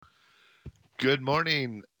Good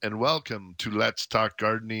morning and welcome to Let's Talk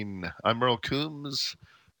Gardening. I'm Earl Coombs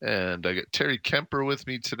and I got Terry Kemper with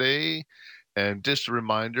me today. And just a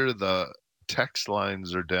reminder, the text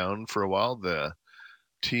lines are down for a while. The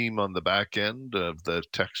team on the back end of the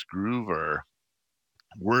Text Groove are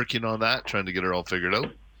working on that, trying to get it all figured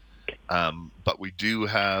out. But we do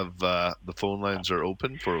have the phone lines are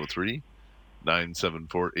open, 403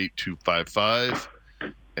 974 8255.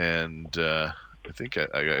 And I think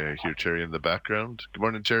I hear Terry in the background. Good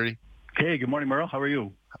morning, Terry. Hey, good morning, Merle. How are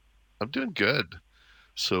you? I'm doing good.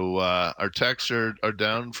 So our texts are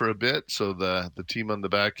down for a bit. So the team on the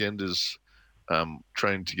back end is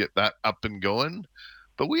trying to get that up and going.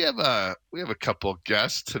 But we have a couple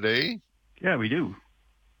guests today. Yeah, we do.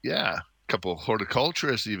 Yeah, a couple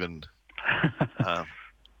horticulturists even.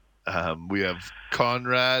 We have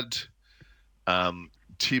Conrad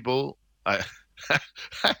Thibault.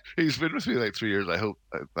 He's been with me like 3 years. I hope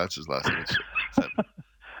that's his last name.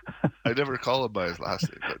 I never call him by his last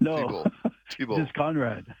name. But No, Thibault. Just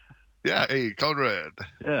Conrad. Yeah, hey, Conrad.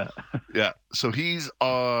 Yeah. Yeah, so he's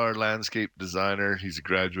our landscape designer. He's a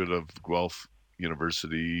graduate of Guelph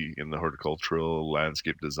University in the horticultural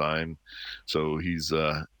landscape design. So he's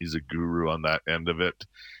a guru on that end of it.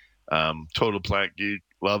 Total plant geek,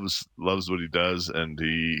 loves what he does, and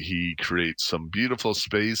he creates some beautiful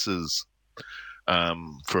spaces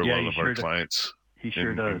for a lot of our clients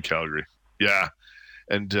in Calgary. Yeah.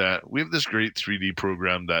 And we have this great 3D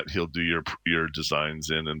program that he'll do your designs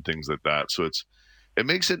in and things like that. So it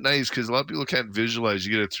makes it nice because a lot of people can't visualize.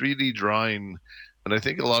 You get a 3D drawing, and I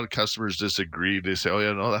think a lot of customers disagree. They say, "Oh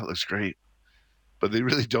yeah, no, that looks great," but they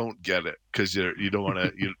really don't get it because you don't want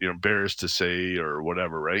to you're embarrassed to say or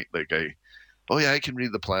whatever, right? Like oh yeah, I can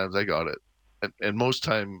read the plans, I got it. And most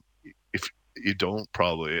time, if you don't,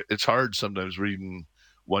 probably it's hard sometimes reading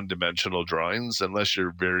one-dimensional drawings unless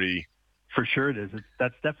you're very. For sure, it is.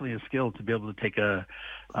 That's definitely a skill to be able to take a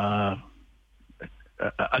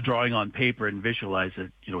drawing on paper and visualize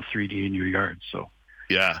it, 3D in your yard. So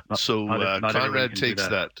yeah, not Conrad takes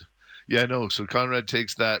that. Yeah, no. So Conrad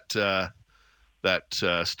takes that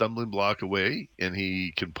stumbling block away, and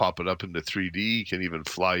he can pop it up into 3D. He can even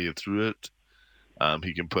fly you through it.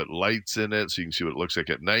 He can put lights in it so you can see what it looks like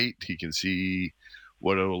at night. He can see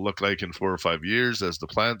what it will look like in 4 or 5 years as the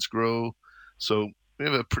plants grow. So we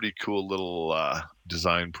have a pretty cool little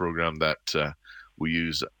design program that we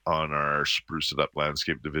use on our Spruce It Up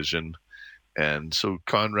landscape division. And so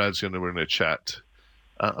Conrad's we're going to chat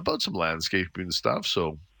about some landscaping stuff.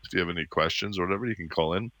 So if you have any questions or whatever, you can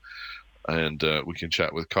call in and we can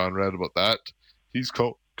chat with Conrad about that. He's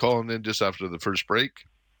calling in just after the first break.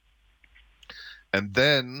 And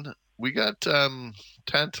then we got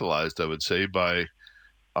tantalized, I would say, by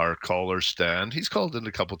our caller Stan. He's called in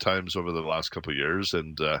a couple times over the last couple of years,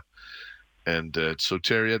 and so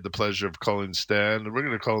Terry had the pleasure of calling Stan, and we're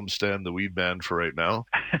going to call him Stan the Weed Man for right now,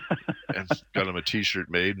 and got him a T-shirt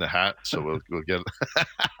made and a hat, so we'll get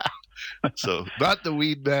so not the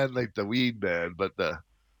Weed Man like the Weed Man, but the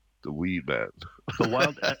Weed Man,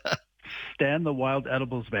 Stan the Wild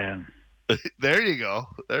Edibles Man. There you go.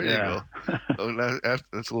 You go. Oh,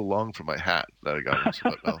 that's a little long for my hat that I got him.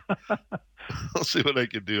 So no. I'll see what I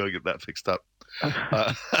can do. I'll get that fixed up.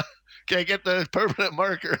 Can't get the permanent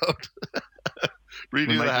marker out.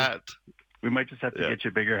 Redo the hat. We might just have to get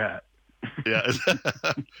you a bigger hat. Yeah.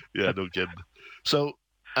 Yeah, no kidding. So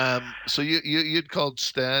you'd called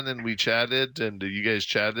Stan and we chatted and you guys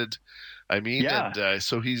chatted. And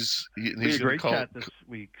so he's a great chat this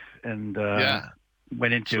week and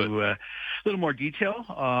went into a little more detail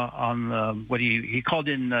on what he called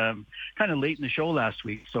in kind of late in the show last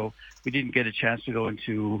week. So we didn't get a chance to go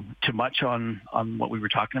into too much on what we were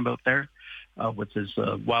talking about there with his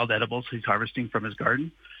wild edibles he's harvesting from his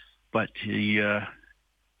garden. But he's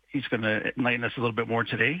going to enlighten us a little bit more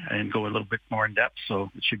today and go a little bit more in depth. So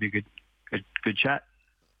it should be a good chat.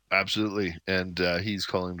 Absolutely. And he's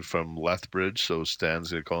calling from Lethbridge. So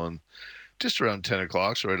Stan's going to call in just around 10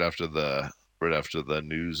 o'clock, so right after the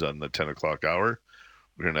news on the 10 o'clock hour.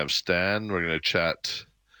 We're going to have Stan. We're going to chat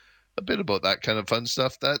a bit about that kind of fun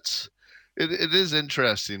stuff. It is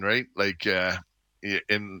interesting, right? Like,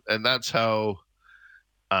 and that's how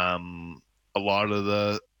a lot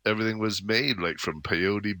of everything was made, like from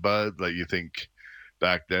peyote bud. Like you think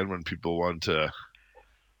back then when people wanted to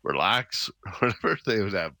relax or whatever, they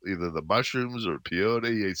would have either the mushrooms or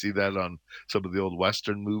peyote. You see that on some of the old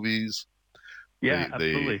Western movies. Yeah,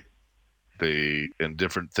 absolutely. And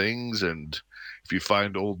different things, and if you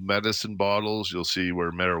find old medicine bottles, you'll see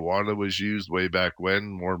where marijuana was used way back when,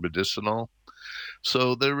 more medicinal.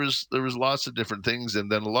 So there was lots of different things,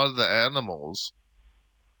 and then a lot of the animals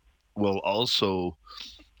will also,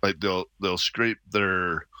 like, they'll scrape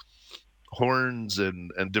their horns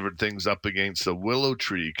and different things up against a willow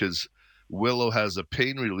tree, because willow has a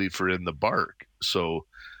pain reliever in the bark. So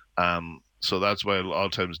so that's why a lot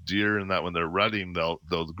of times deer and that, when they're rutting, they'll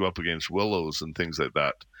go up against willows and things like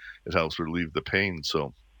that. It helps relieve the pain.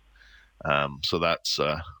 So so that's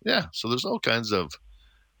so there's all kinds of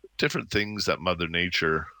different things that Mother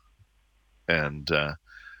Nature and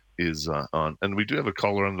is on. And we do have a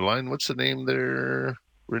caller on the line. What's the name there,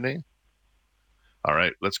 Renee? All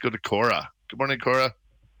right, let's go to Cora. Good morning, Cora.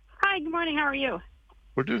 Hi, good morning. How are you?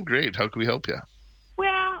 We're doing great. How can we help you?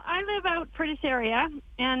 Well, I live out for this area,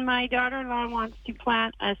 and my daughter-in-law wants to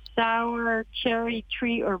plant a sour cherry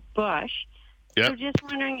tree or bush. Yep. So just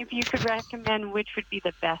wondering if you could recommend which would be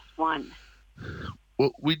the best one.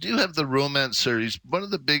 Well, we do have the romance series. One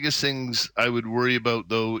of the biggest things I would worry about,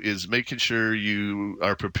 though, is making sure you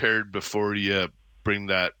are prepared before you bring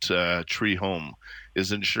that tree home,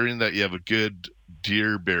 is ensuring that you have a good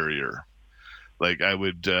deer barrier. Like, I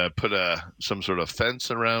would put some sort of fence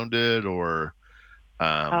around it, or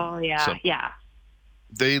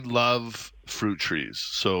they love fruit trees.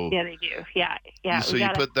 So yeah, they do. Yeah. So you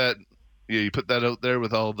put that out there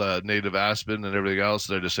with all the native aspen and everything else.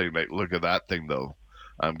 They're just saying, like, look at that thing, though.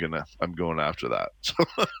 I'm going after that.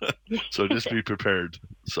 So just be prepared.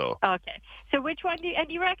 So okay. So which one do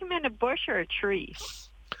you recommend, a bush or a tree?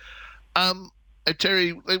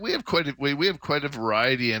 Terry, like, we have quite a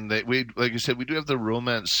variety, and we, like I said, we do have the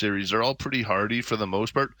romance series. They're all pretty hardy for the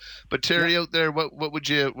most part. But Terry, out there, what would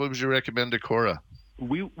you recommend to Cora?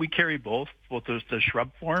 We carry both the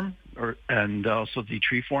shrub form and also the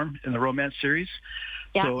tree form in the romance series.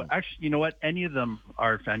 Yeah. So actually, you know what? Any of them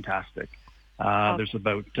are fantastic. There's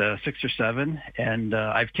about 6 or 7, and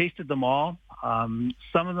I've tasted them all. Some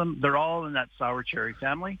of them, they're all in that sour cherry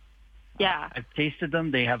family. Yeah. I've tasted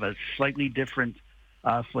them. They have a slightly different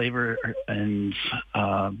flavor, and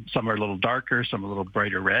some are a little darker, some are a little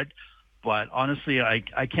brighter red. But honestly,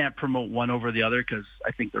 I can't promote one over the other because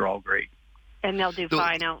I think they're all great. And they'll do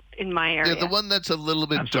fine out in my area. Yeah, the one that's a little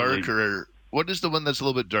bit darker. What is the one that's a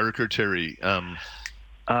little bit darker, Terry?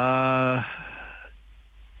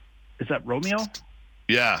 Is that Romeo?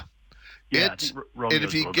 Yeah. And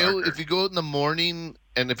if you go out in the morning,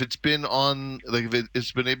 and if it's been on, like, if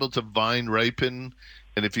it's been able to vine ripen,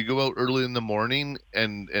 and if you go out early in the morning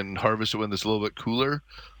and harvest it when it's a little bit cooler,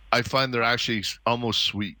 I find they're actually almost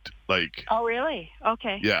sweet. Like. Oh, really?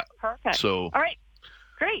 Okay. Yeah. Perfect. So. All right.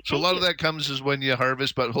 Great. So a lot of that comes is when you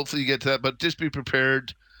harvest, but hopefully you get to that. But just be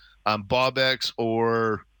prepared, Bobex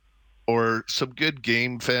or some good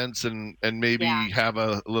game fence, and maybe have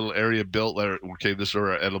a little area built there. Okay, this is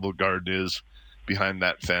where our edible garden is, behind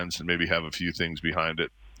that fence, and maybe have a few things behind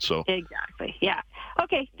it. So exactly. Yeah.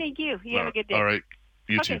 Okay. Thank you. You have a good day. All right.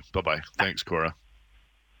 You too. Bye-bye. Thanks, Cora.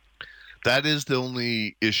 That is the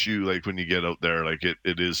only issue. Like, when you get out there, like,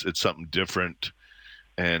 it's something different.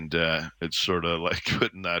 And it's sort of like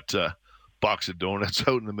putting that box of donuts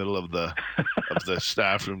out in the middle of the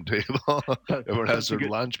staff room table. Everyone has their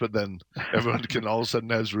lunch, but then everyone can all of a sudden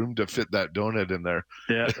has room to fit that donut in there.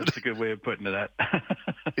 Yeah, that's a good way of putting it.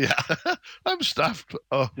 Yeah, I'm stuffed.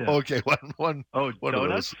 Oh, yeah. Okay, one. Oh, one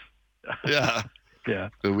donuts? Of those. Yeah, yeah.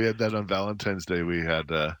 So we had that on Valentine's Day. We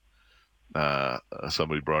had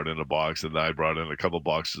somebody brought in a box, and I brought in a couple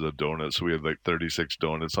boxes of donuts. So we had like 36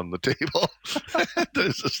 donuts on the table.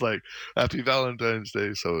 It's just like, happy Valentine's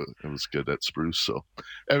Day. So it was good at Spruce. So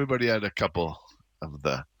everybody had a couple of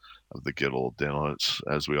the good old donuts,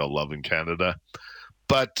 as we all love in Canada.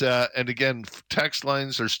 But and again, text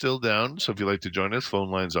lines are still down. So if you'd like to join us, phone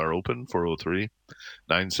lines are open,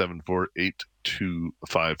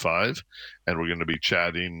 403-974-8255. And we're going to be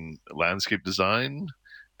chatting landscape design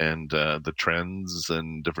and the trends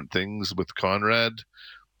and different things with Conrad.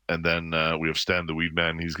 And then we have Stan the Weed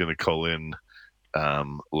Man. He's going to call in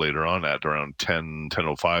later on at around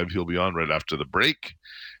 10:05. He'll be on right after the break.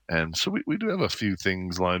 And so we do have a few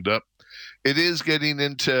things lined up. It is getting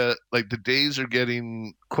into, like, the days are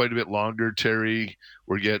getting quite a bit longer, Terry.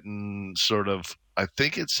 We're getting sort of, I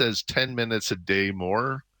think it says 10 minutes a day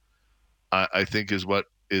more, I think is what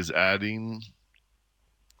is adding,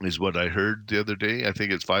 is what I heard the other day. I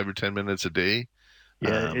think it's 5 or 10 minutes a day.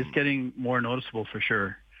 Yeah, it's getting more noticeable for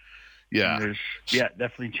sure. Yeah.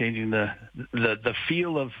 Definitely changing the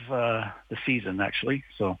feel of the season, actually.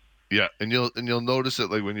 So. Yeah, and you'll notice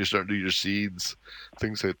it, like, when you start to do your seeds,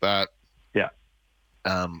 things like that. Yeah.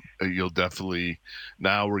 You'll definitely,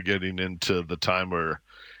 now we're getting into the time where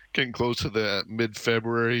getting close to the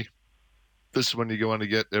mid-February. This is when you want to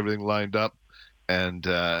get everything lined up and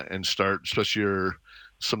start, especially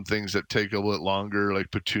some things that take a little bit longer,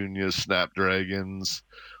 like petunias, snapdragons,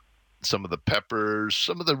 some of the peppers,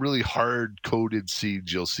 some of the really hard coated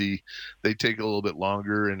seeds you'll see, they take a little bit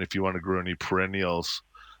longer. And if you want to grow any perennials,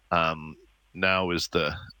 now is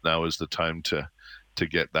the time to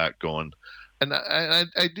get that going. And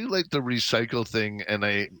I do like the recycle thing. And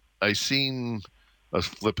I was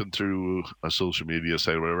flipping through a social media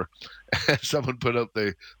site or whatever, and someone put up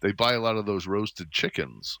they buy a lot of those roasted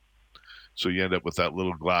chickens. So you end up with that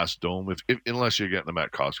little glass dome, unless you're getting them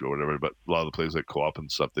at Costco or whatever. But a lot of the places like Co-op and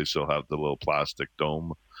stuff, they still have the little plastic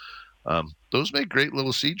dome. Those make great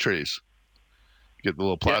little seed trays. You get the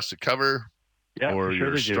little plastic cover, or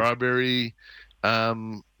your strawberry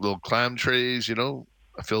little clam trays.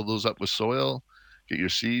 Fill those up with soil. Get your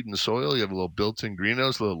seed in the soil. You have a little built-in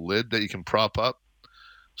greenhouse, a little lid that you can prop up.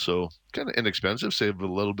 So kind of inexpensive. Save a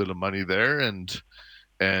little bit of money there, and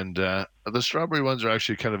the strawberry ones are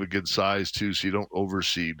actually kind of a good size too, so you don't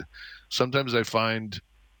overseed. Sometimes I find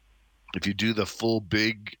if you do the full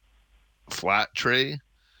big flat tray,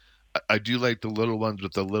 I do like the little ones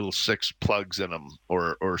with the little 6 plugs in them,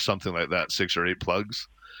 or something like that, 6 or 8 plugs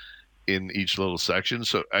in each little section.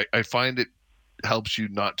 So I find it helps you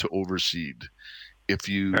not to overseed. If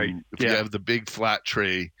you have the big flat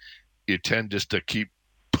tray, you tend just to keep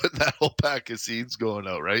putting that whole pack of seeds going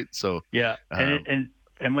out, right? So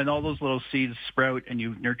and when all those little seeds sprout and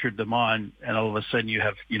you've nurtured them on, and all of a sudden you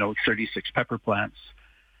have 36 pepper plants,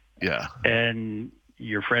 and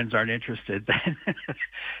your friends aren't interested, then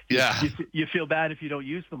you feel bad if you don't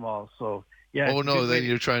use them all. So then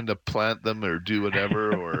you're trying to plant them or do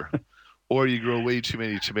whatever, or you grow way too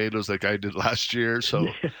many tomatoes like I did last year. So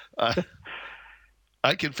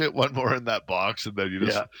I can fit one more in that box, and then you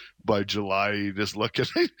just by July you just look at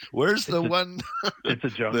it. Where's the one? It's a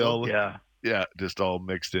jungle. Just all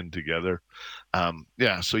mixed in together.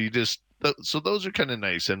 So you just so those are kind of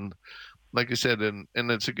nice, and like I said, and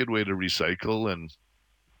it's a good way to recycle. And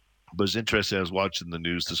but it's interesting. I was watching the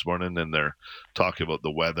news this morning, and they're talking about the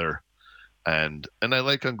weather, and I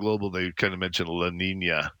like on Global they kind of mentioned La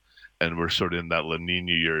Nina, and we're sort of in that La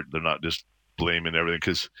Nina year. They're not just blaming everything,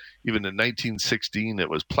 because even in 1916 it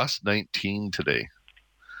was plus 19 today,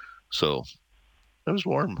 so it was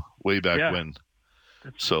warm way back when.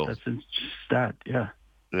 That's a stat.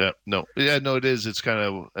 It is. It's kind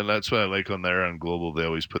of, and that's what I like on there on Global. They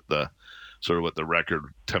always put the sort of what the record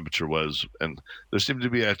temperature was, and there seemed to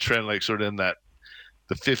be a trend like sort of in that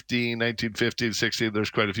the 1915, 16. There's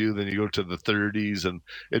quite a few. Then you go to the 30s, and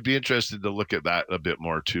it'd be interesting to look at that a bit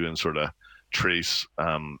more too, and sort of trace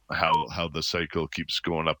how the cycle keeps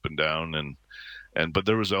going up and down. But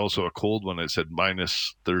there was also a cold one that said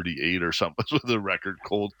minus 38 or something with a record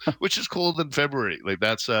cold, which is cold in February. Like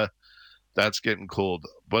that's getting cold.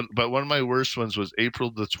 But one of my worst ones was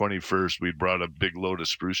April the 21st. We brought a big load of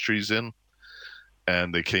spruce trees in,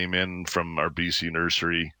 and they came in from our BC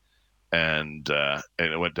nursery, and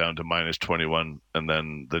it went down to minus 21, and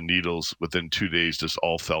then the needles within 2 days just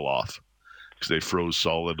all fell off because they froze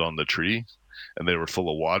solid on the tree, and they were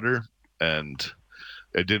full of water, and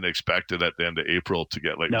I didn't expect it at the end of April to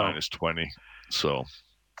get minus 20. So,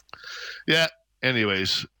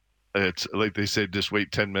 anyways, it's like they said, just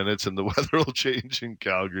wait 10 minutes and the weather will change. In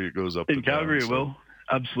Calgary, it goes up. In Calgary, it will.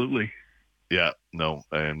 Absolutely. Yeah, no.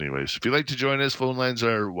 Anyways, if you'd like to join us, phone lines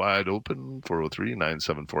are wide open,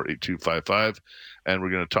 403-974-8255. And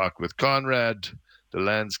we're going to talk with Conrad, the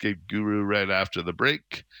landscape guru, right after the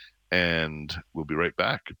break. And we'll be right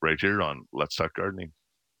back right here on Let's Talk Gardening.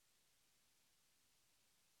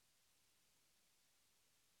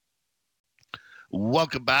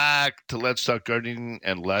 Welcome back to Let's Talk Gardening,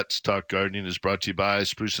 and Let's Talk Gardening is brought to you by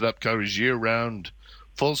Spruce It Up, Calgary's year-round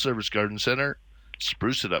full-service garden center.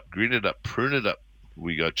 Spruce it up, green it up, prune it up.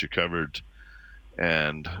 We got you covered.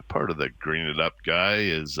 And part of the green it up guy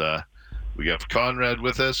is we got Conrad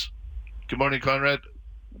with us. Good morning, Conrad.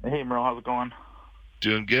 Hey, Merle, how's it going?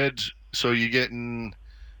 Doing good. So you getting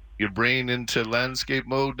your brain into landscape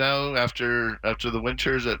mode now after the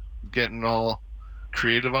winter? Is it getting all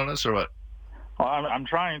creative on us, or what? Well, I'm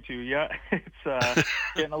trying to. Yeah, it's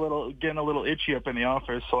getting a little itchy up in the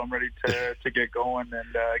office, so I'm ready to get going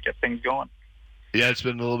and get things going. Yeah, it's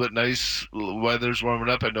been a little bit nice. Weather's warming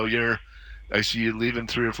up. I see you leaving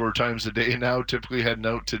 3 or 4 times a day now. Typically heading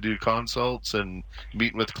out to do consults and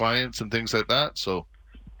meeting with clients and things like that. So.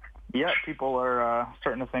 Yeah, people are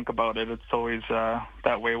starting to think about it. It's always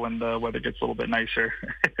that way when the weather gets a little bit nicer.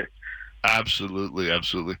 Absolutely.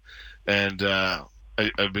 And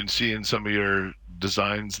I've been seeing some of your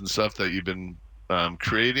designs and stuff that you've been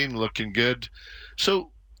creating, looking good.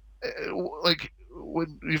 So,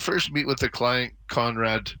 when you first meet with the client,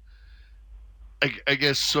 Conrad, I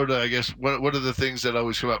guess what are the things that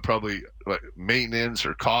always come up? Probably like maintenance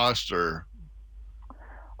or cost or.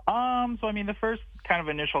 So I mean, the first kind of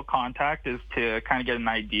initial contact is to kind of get an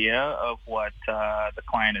idea of what the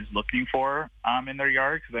client is looking for in their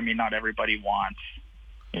yard. Because I mean, not everybody wants,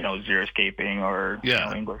 xeriscaping or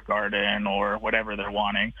English garden or whatever they're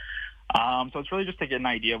wanting. So it's really just to get an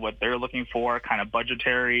idea of what they're looking for, kind of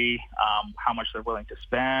budgetary, how much they're willing to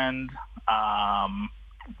spend.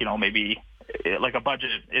 Maybe like a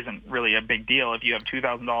budget isn't really a big deal. If you have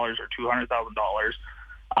 $2,000 or $200,000,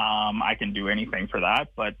 I can do anything for that.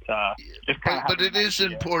 But just kind of. But it is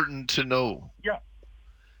important to know. Yeah.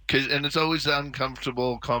 And it's always an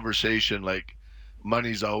uncomfortable conversation. Like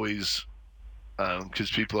money's always,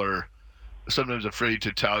 because people are sometimes afraid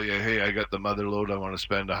to tell you, hey, I got the mother load, I want to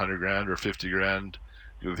spend $100,000 or $50,000.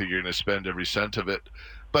 You think you're going to spend every cent of it.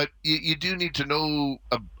 But you do need to know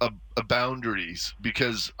a boundaries,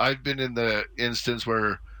 because I've been in the instance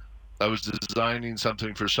where I was designing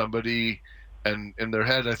something for somebody, and in their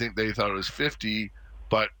head I think they thought it was 50,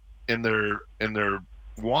 but in their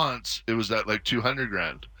wants it was at like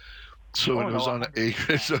 $200,000. So it was on an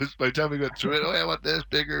acre. So by the time we got through it, I want this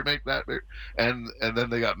bigger, make that bigger, and then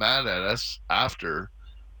they got mad at us after.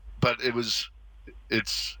 But it's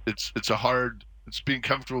being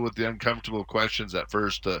comfortable with the uncomfortable questions at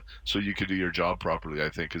first, so you could do your job properly, I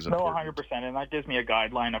think, is important. 100%, and that gives me a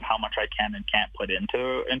guideline of how much I can and can't put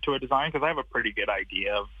into a design, because I have a pretty good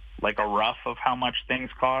idea of like a rough of how much things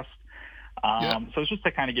cost. So it's just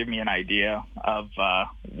to kind of give me an idea of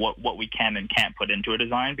what we can and can't put into a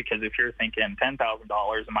design, because if you're thinking $10,000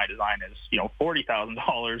 and my design is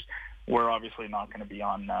 $40,000, we're obviously not going to be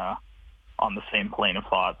on the same plane of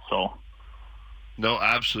thought. So. No,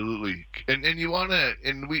 absolutely, and you want to,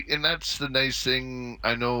 and that's the nice thing.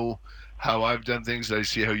 I know how I've done things. I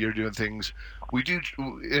see how you're doing things.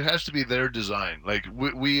 It has to be their design. Like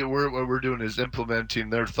what we're doing is implementing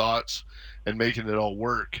their thoughts and making it all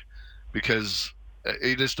work, because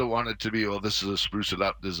you just don't want it to be, well, this is a spruce it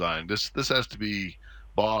up design. This has to be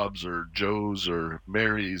Bob's or Joe's or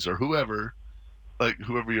Mary's or whoever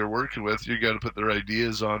you're working with. You got to put their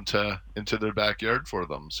ideas into their backyard for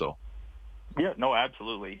them. So. Yeah, no,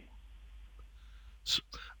 absolutely. So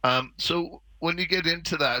when you get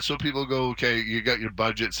into that, so people go, okay, you got your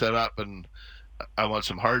budget set up, and I want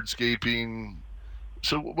some hardscaping.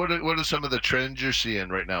 So what are some of the trends you're seeing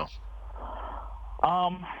right now?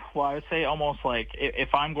 Well, I would say almost like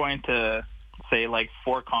if I'm going to say like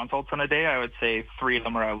 4 consults in a day, I would say 3 of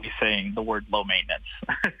them are at least saying the word low maintenance.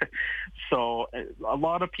 So a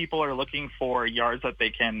lot of people are looking for yards that they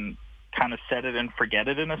can kind of set it and forget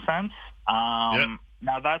it in a sense.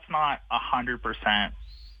 Now that's not 100%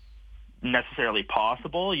 necessarily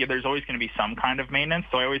possible. Yeah, there's always going to be some kind of maintenance.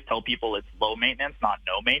 So I always tell people it's low maintenance, not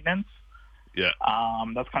no maintenance. Yeah.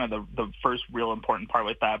 That's kind of the first real important part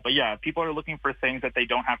with that. But yeah, people are looking for things that they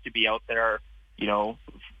don't have to be out there,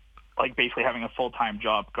 like basically having a full-time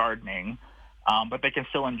job gardening, but they can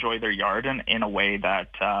still enjoy their yard in a way that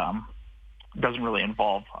doesn't really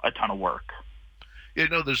involve a ton of work.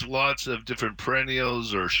 There's lots of different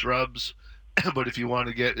perennials or shrubs, but if you want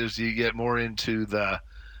to get more into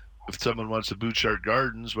if someone wants to Butchart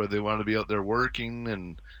Gardens where they want to be out there working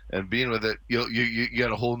and being with it, you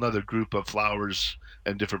get a whole nother group of flowers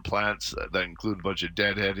and different plants that include a bunch of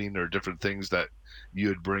deadheading or different things that you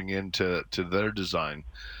would bring into their design.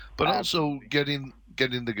 But also getting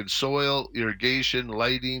the good soil, irrigation,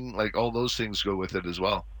 lighting, like all those things go with it as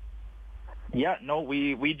well. Yeah, no,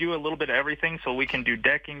 we do a little bit of everything. So we can do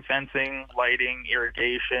decking, fencing, lighting,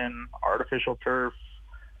 irrigation, artificial turf,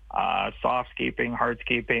 softscaping,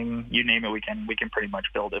 hardscaping, you name it. We can pretty much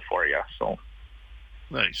build it for you. So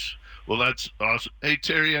nice. Well, that's awesome. Hey,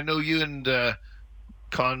 Terry, I know you and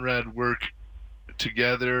Conrad work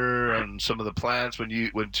together on some of the plants.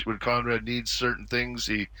 When Conrad needs certain things,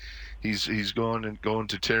 he's going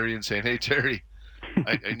to Terry and saying, "Hey, Terry,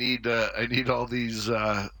 I need all these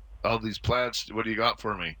plants. What do you got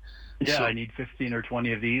for me?" Yeah, so, I need 15 or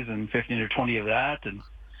 20 of these and 15 or 20 of that, and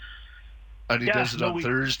he does it on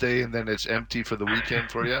Thursday, and then it's empty for the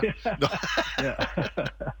weekend for you.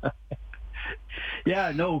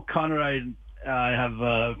 Conrad, I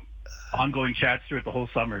have ongoing chats throughout the whole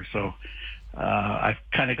summer, so I've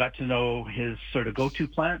kind of got to know his sort of go-to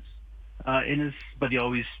plants but he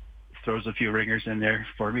always throws a few ringers in there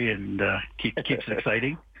for me and keeps it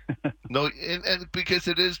exciting. No, and because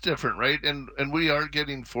it is different, right? And we are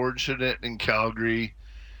getting fortunate in Calgary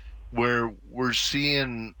where we're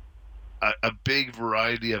seeing a big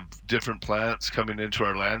variety of different plants coming into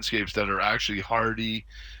our landscapes that are actually hardy,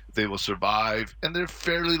 they will survive, and they're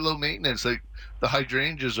fairly low maintenance. Like the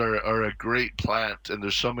hydrangeas are a great plant, and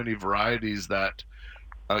there's so many varieties that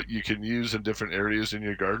you can use in different areas in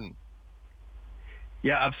your garden.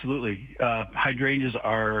 Yeah, absolutely. Hydrangeas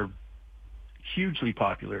are hugely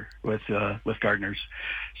popular with gardeners.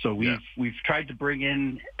 So we've tried to bring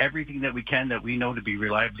in everything that we can that we know to be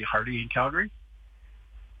reliably hardy in Calgary.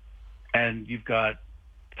 And you've got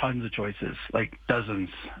tons of choices, like dozens.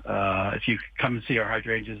 If you come and see our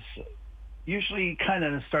hydrangeas, usually kind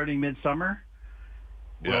of starting midsummer,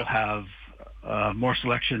 we'll have more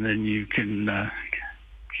selection than you can.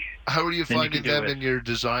 How are you finding them in your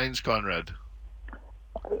designs, Conrad?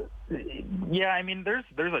 Yeah, I mean, there's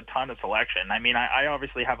a ton of selection. I mean, I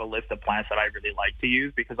obviously have a list of plants that I really like to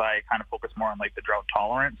use because I kind of focus more on like the drought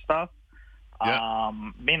tolerant stuff. Yeah.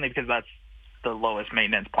 Mainly because that's the lowest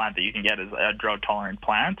maintenance plant that you can get is a drought tolerant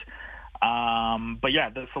plant. But yeah,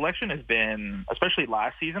 the selection has been, especially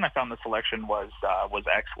last season, I found the selection was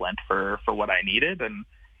excellent for what I needed. And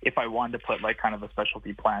if I wanted to put like kind of a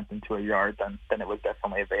specialty plant into a yard, then it was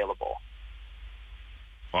definitely available.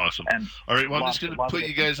 Awesome. All right, well, I'm just going to put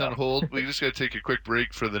you guys on hold. We just got to take a quick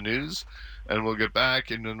break for the news, and we'll get back,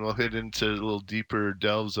 and then we'll hit into a little deeper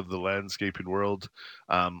delves of the landscaping world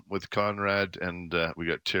with Conrad, and we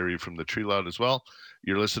got Terry from the Tree Lot as well.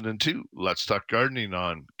 You're listening to Let's Talk Gardening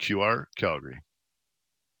on QR Calgary.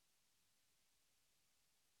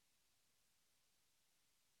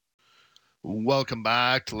 Welcome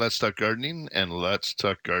back to Let's Talk Gardening, and Let's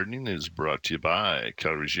Talk Gardening is brought to you by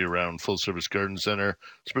Calgary's year-round full-service garden center.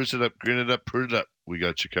 Spruce it up, green it up, prune it up. We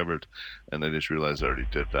got you covered. And I just realized I already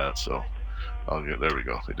did that, so there we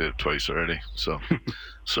go. I did it twice already, so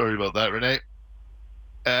sorry about that, Renee.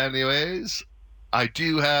 Anyways, I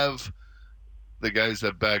do have the guys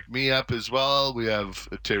that back me up as well. We have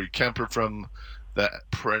Terry Kemper from the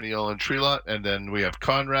Perennial and Tree Lot, and then we have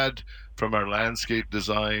Conrad from our landscape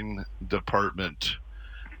design department.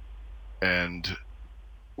 And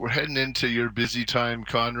we're heading into your busy time,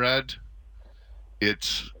 Conrad.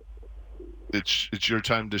 It's your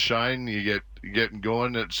time to shine. You getting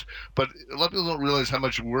going. But a lot of people don't realize how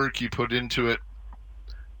much work you put into it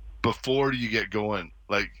before you get going.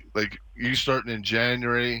 Like you starting in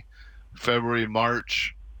January, February,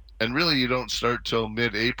 March, and really you don't start till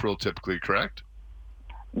mid-April typically, correct?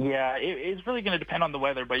 Yeah, it's really going to depend on the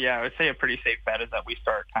weather, but yeah, I would say a pretty safe bet is that we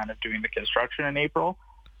start kind of doing the construction in April.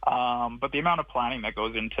 But the amount of planning that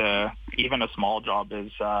goes into even a small job is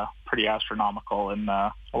pretty astronomical, and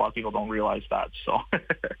a lot of people don't realize that. So,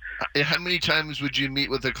 how many times would you meet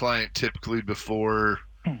with a client typically before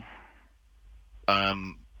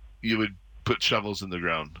you would put shovels in the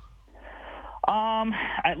ground?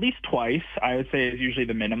 At least twice, I would say, is usually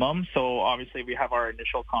the minimum. So obviously we have our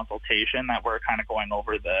initial consultation that we're kind of going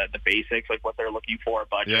over the basics, like what they're looking for,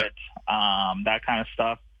 budget, that kind of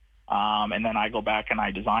stuff. And then I go back and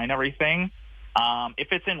I design everything.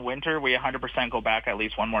 If it's in winter, we 100% go back at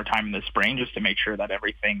least one more time in the spring just to make sure that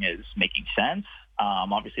everything is making sense.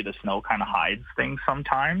 Obviously the snow kind of hides things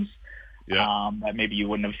sometimes that maybe you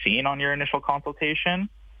wouldn't have seen on your initial consultation.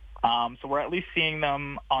 So we're at least seeing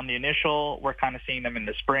them on the initial. We're kind of seeing them in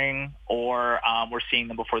the spring, or we're seeing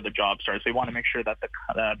them before the job starts. We want to make sure that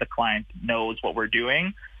the client knows what we're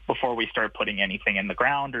doing before we start putting anything in the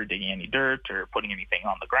ground or digging any dirt or putting anything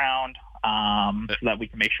on the ground, so that we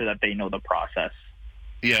can make sure that they know the process.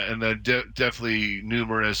 Yeah, and then definitely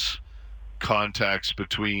numerous contacts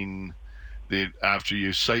between after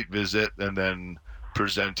you site visit and then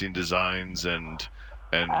presenting designs and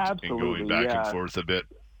going back and forth a bit.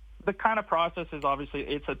 The kind of process is obviously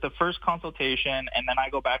it's at the first consultation, and then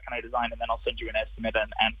I go back and I design, and then I'll send you an estimate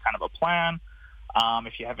and kind of a plan.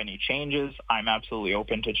 If you have any changes, I'm absolutely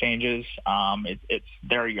open to changes. It's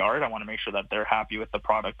their yard. I want to make sure that they're happy with the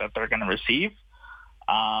product that they're going to receive.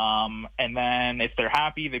 And then if they're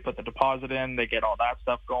happy, they put the deposit in, they get all that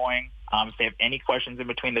stuff going. If they have any questions in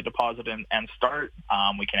between the deposit and start,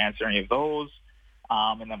 we can answer any of those.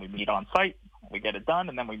 And then we meet on site. We get it done,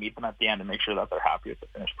 and then we meet them at the end and make sure that they're happy with the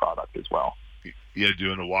finished product as well. Yeah,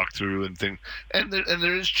 doing a walkthrough and thing, and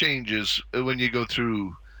there is changes when you go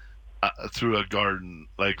through a garden,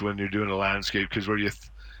 like when you're doing a landscape, because where you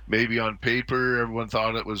maybe on paper everyone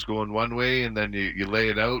thought it was going one way, and then you lay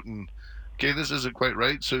it out, and okay, this isn't quite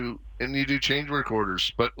right. So, and you do change work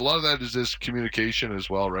orders, but a lot of that is this communication as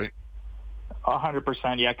well, right?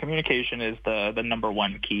 100%. Yeah, communication is the number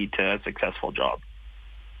one key to a successful job.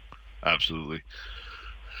 Absolutely.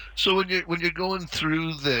 So when you're going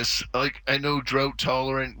through this, like I know drought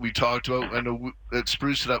tolerant, we talked about. I know at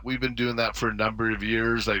Spruce It Up, we've been doing that for a number of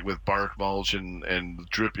years, like with bark mulch and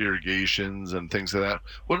drip irrigations and things like that.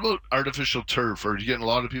 What about artificial turf? Are you getting a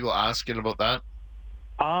lot of people asking about that?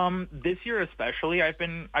 This year especially, I've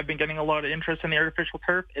been getting a lot of interest in the artificial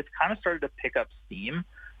turf. It's kind of started to pick up steam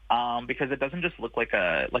because it doesn't just look like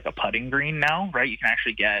a putting green now, right? You can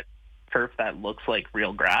actually get turf that looks like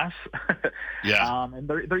real grass. Yeah. And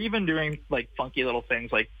they're even doing like funky little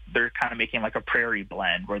things, like they're kind of making like a prairie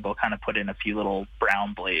blend where they'll kind of put in a few little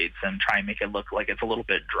brown blades and try and make it look like it's a little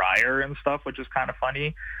bit drier and stuff, which is kind of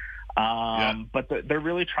funny. But they're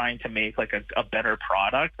really trying to make like a better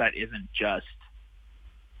product that isn't just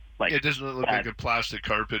like it doesn't look like a plastic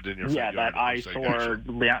carpet in your front yard. That eyesore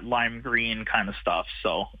lime green kind of stuff.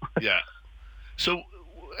 So yeah. So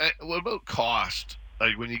what about cost?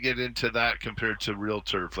 Like when you get into that compared to real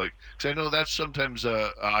turf, like, because I know that's sometimes a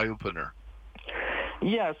eye opener.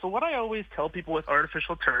 Yeah. So what I always tell people with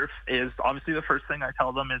artificial turf is obviously the first thing I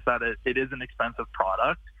tell them is that it is an expensive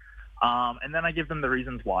product, and then I give them the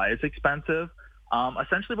reasons why it's expensive.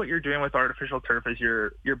 Essentially, what you're doing with artificial turf is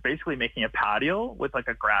you're basically making a patio with like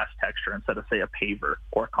a grass texture instead of say a paver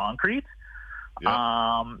or concrete.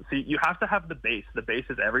 Yeah. So you have to have the base. The base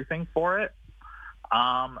is everything for it.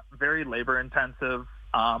 Very labor intensive,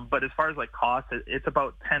 but as far as like cost, it's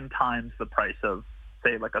about 10 times the price of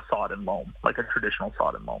say like a sod and loam, like a traditional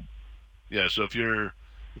sod and loam. Yeah. So if you're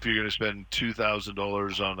going to spend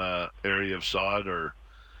 $2,000 on a area of sod,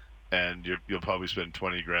 you'll probably spend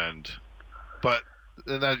 $20,000, but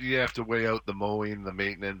then that you have to weigh out the mowing, the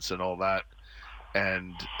maintenance, and all that,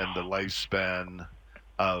 and the lifespan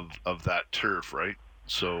of that turf, right?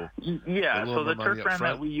 So yeah, so the turf brand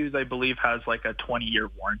that we use, I believe, has like a 20-year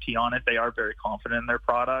warranty on it. They are very confident in their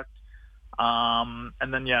product. And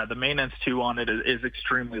then, the maintenance too on it is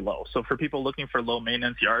extremely low. So for people looking for low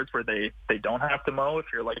maintenance yards where they don't have to mow, if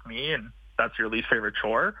you're like me and that's your least favorite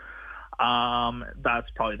chore,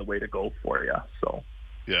 that's probably the way to go for you. So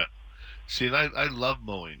yeah. See, and I love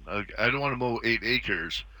mowing. I don't want to mow 8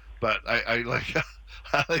 acres, but I like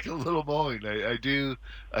I like a little mowing. I do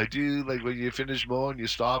like when you finish mowing, you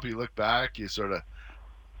stop, you look back, you sort of,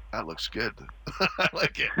 that looks good. I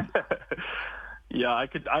like it. Yeah, I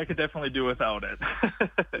could definitely do without it.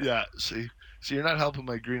 Yeah, see, you're not helping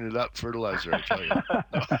my Green It Up fertilizer, I tell you. No.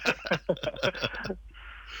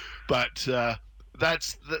 But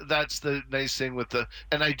that's the nice thing with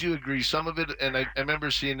and I do agree, some of it, and I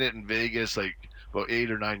remember seeing it in Vegas like about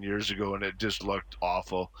 8 or 9 years ago, and it just looked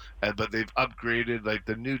awful. But they've upgraded, like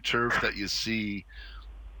the new turf that you see,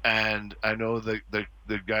 and I know the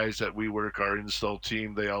guys that we work, our install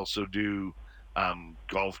team, they also do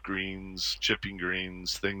golf greens, chipping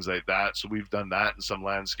greens, things like that. So we've done that in some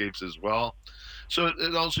landscapes as well. So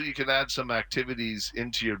it also, you can add some activities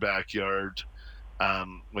into your backyard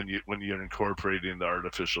when you're incorporating the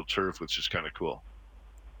artificial turf, which is kind of cool.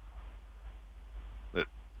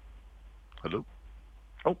 Hello?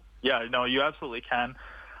 Oh, yeah, no, you absolutely can.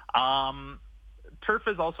 Turf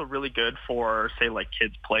is also really good for, say, like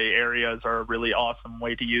kids' play areas are a really awesome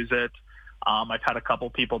way to use it. I've had a couple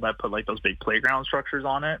people that put like those big playground structures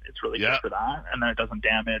on it. It's really good for that, and then it doesn't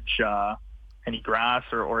damage any grass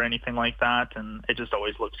or anything like that, and it just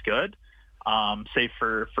always looks good. Say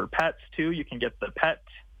for pets too, you can get the pet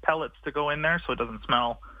pellets to go in there so it doesn't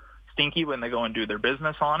smell stinky when they go and do their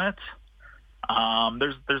business on it.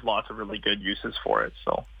 There's lots of really good uses for it.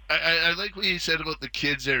 So I like what you said about the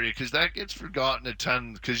kids area, because that gets forgotten a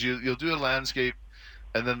ton, because you'll do a landscape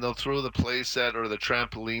and then they'll throw the play set or the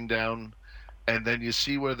trampoline down, and then you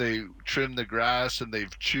see where they trim the grass and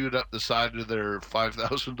they've chewed up the side of their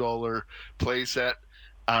 $5,000 play set,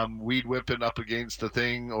 weed whipping up against the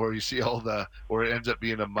thing, or you see or it ends up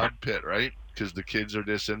being a mud pit, right? Because the kids are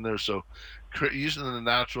just in there. So using the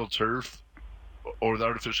natural turf or the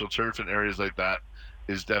artificial turf in areas like that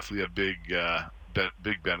is definitely a big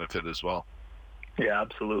benefit as well. Yeah,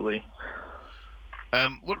 absolutely.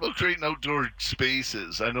 What about creating outdoor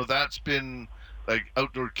spaces? I know that's been like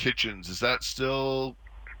outdoor kitchens. Is that still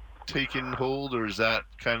taking hold, or is that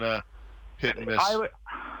kind of hit and miss?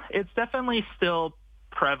 It's definitely still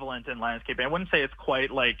prevalent in landscaping. I wouldn't say it's quite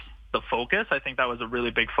like the focus. I think that was a really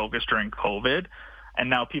big focus during COVID. And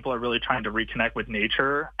now people are really trying to reconnect with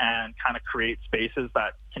nature and kind of create spaces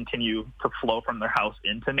that continue to flow from their house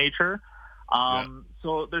into nature.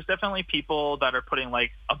 So there's definitely people that are putting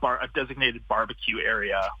like a designated barbecue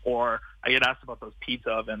area, or I get asked about those pizza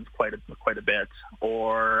ovens quite a bit,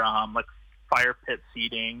 or like fire pit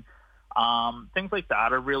seating. Things like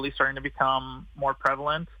that are really starting to become more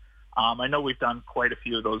prevalent. I know we've done quite a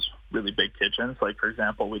few of those really big kitchens. Like, for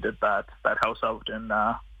example, we did that house out in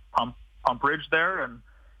Pump Ridge there, and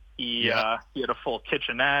he had a full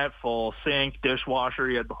kitchenette, full sink, dishwasher.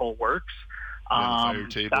 He had the whole works. Fire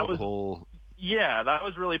table, Yeah, that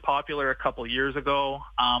was really popular a couple years ago.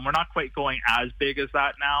 We're not quite going as big as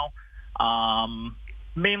that now,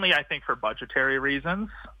 mainly I think for budgetary reasons.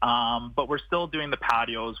 But we're still doing the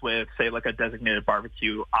patios with, say, like a designated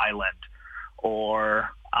barbecue island, or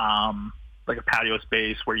like a patio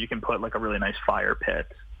space where you can put like a really nice fire pit,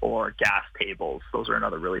 or gas tables. Those are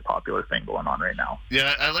another really popular thing going on right now.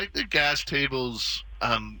 Yeah, I like the gas tables.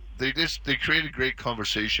 They create a great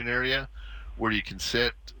conversation area where you can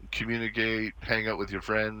sit, communicate, hang out with your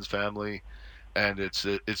friends, family, and it's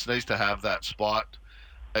nice to have that spot.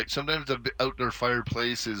 Like, sometimes the outdoor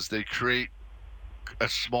fireplaces, they create a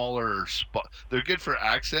smaller spot. They're good for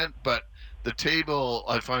accent, but the table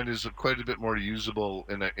I find is quite a bit more usable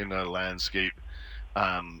in a landscape.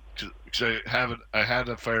 Because I had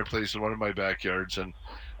a fireplace in one of my backyards, and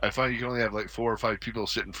I find you can only have like 4 or 5 people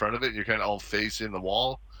sit in front of it. And you're kind of all facing the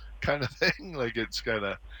wall, kind of thing. Like,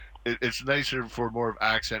 it's nicer for more of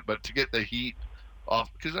accent, but to get the heat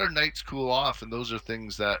off, because our nights cool off, and those are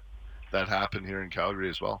things that happen here in Calgary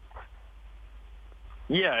as well.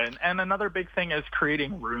 Yeah, and another big thing is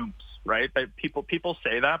creating rooms, right? That people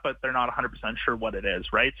say that, but they're not 100% sure what it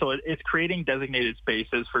is, right? So it's creating designated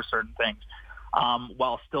spaces for certain things,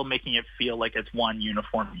 while still making it feel like it's one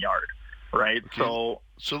uniform yard, right? Okay.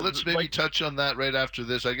 So let's maybe touch on that right after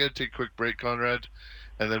this. I got to take a quick break, Conrad,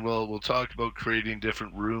 and then we'll talk about creating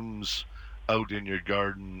different rooms out in your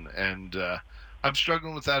garden. And I'm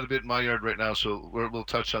struggling with that a bit in my yard right now, so we'll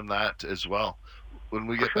touch on that as well. When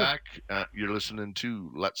we get back, you're listening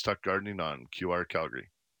to Let's Talk Gardening on QR Calgary.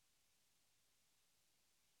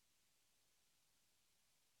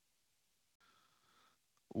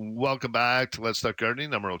 Welcome back to Let's Talk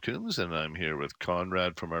Gardening. I'm Earl Coombs, and I'm here with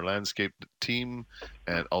Conrad from our landscape team,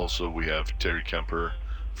 and also we have Terry Kemper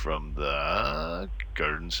from the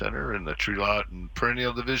Garden Center and the Tree Lot and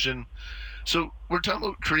Perennial Division. So we're talking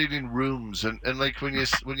about creating rooms, and like when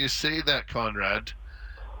you say that, Conrad,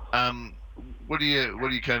 what do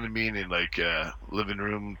you kind of mean in, like, living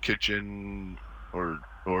room, kitchen, or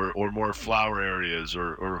more flower areas,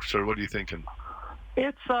 or sort of what are you thinking?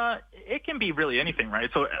 It can be really anything, right?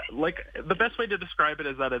 So, like, the best way to describe it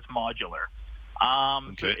is that it's modular.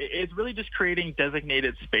 Okay. So it's really just creating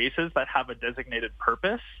designated spaces that have a designated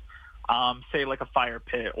purpose. Say like a fire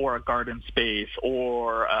pit, or a garden space,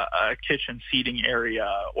 or a kitchen seating area,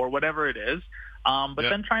 or whatever it is. But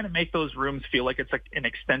then trying to make those rooms feel like it's like an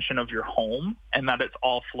extension of your home, and that it's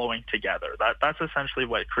all flowing together. That's essentially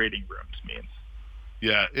what creating rooms means.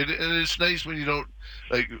 Yeah, and it's nice when you don't,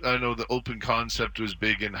 like, I know the open concept was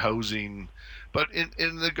big in housing, but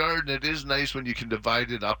in the garden, it is nice when you can divide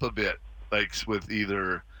it up a bit, like with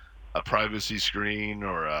either a privacy screen,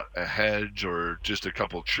 or a hedge, or just a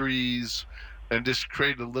couple trees, and just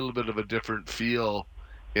create a little bit of a different feel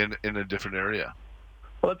in a different area.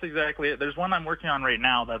 Well, that's exactly it. There's one I'm working on right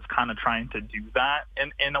now that's kind of trying to do that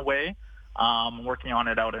in a way. I'm working on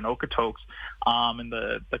it out in Okotoks, and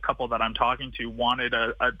the couple that I'm talking to wanted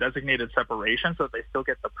a designated separation so that they still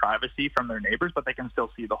get the privacy from their neighbors, but they can still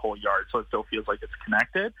see the whole yard, so it still feels like it's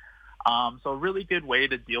connected. So a really good way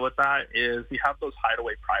to deal with that is we have those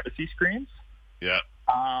hideaway privacy screens. Yeah.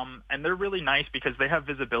 And they're really nice because they have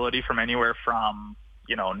visibility from anywhere from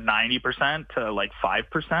 90% to like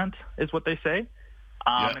 5% is what they say.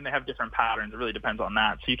 And they have different patterns. It really depends on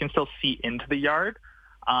that. So you can still see into the yard,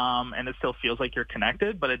 and it still feels like you're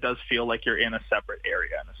connected, but it does feel like you're in a separate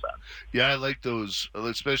area in a sense. Yeah, I like those,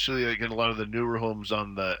 especially like in a lot of the newer homes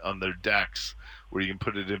on their decks, where you can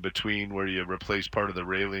put it in between, where you replace part of the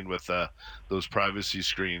railing with those privacy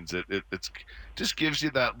screens. It's just gives you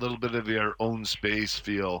that little bit of your own space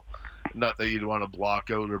feel. Not that you'd want to block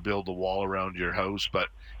out or build a wall around your house, but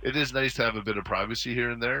it is nice to have a bit of privacy here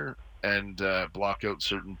and there, and block out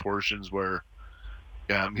certain portions where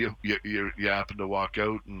you happen to walk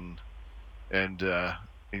out and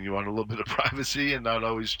you want a little bit of privacy and not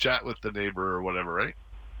always chat with the neighbor or whatever, right?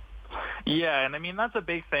 Yeah, and I mean that's a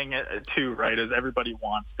big thing too, right? Is everybody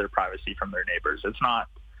wants their privacy from their neighbors. It's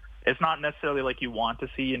not necessarily like you want to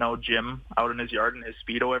see Jim out in his yard in his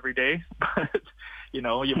Speedo every day, but you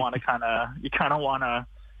want to kind of want to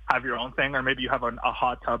have your own thing, or maybe you have a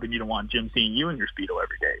hot tub and you don't want Jim seeing you in your Speedo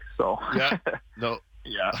every day. So yeah, no,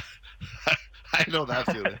 yeah. I know that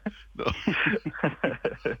feeling. No.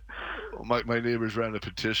 My neighbors ran a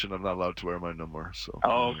petition. I'm not allowed to wear mine no more. So.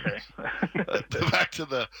 Oh, okay. back to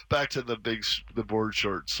the board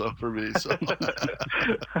shorts. So for me, so.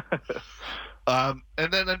 And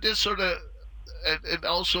then I'm just sort of, and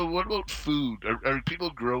also, what about food? Are people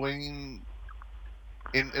growing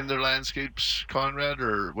in their landscapes, Conrad,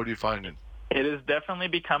 or what are you finding? It is definitely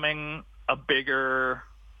becoming a bigger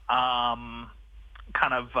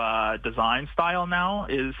kind of design style now,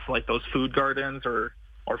 is like those food gardens or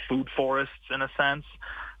food forests in a sense.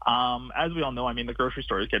 As we all know, I mean, the grocery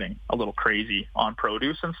store is getting a little crazy on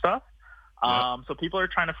produce and stuff. So people are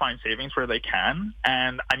trying to find savings where they can.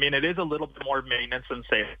 And I mean, it is a little bit more maintenance than,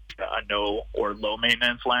 say, a no or low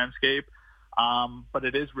maintenance landscape. But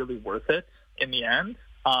it is really worth it in the end.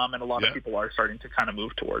 And a lot of people are starting to kind of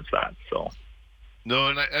move towards that. So. No,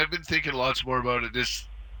 and I've been thinking lots more about it this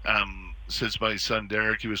since my son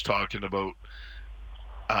Derek, he was talking about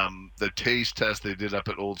the taste test they did up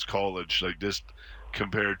at Olds College, like just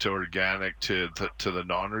compared to organic to the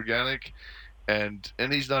non-organic, and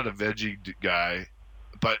he's not a veggie guy,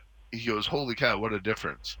 but he goes, holy cow, what a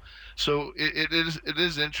difference. So it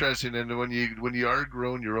is interesting, and when you are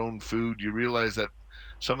growing your own food, you realize that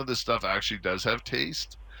some of this stuff actually does have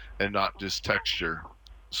taste and not just texture.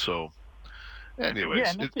 So anyways,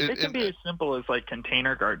 yeah, and it can be as simple as like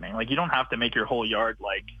container gardening. Like you don't have to make your whole yard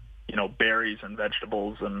like, you know, berries and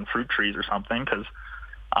vegetables and fruit trees or something, because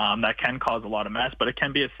that can cause a lot of mess. But it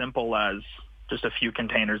can be as simple as just a few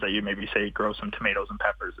containers that you maybe say grow some tomatoes and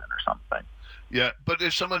peppers in or something. Yeah, but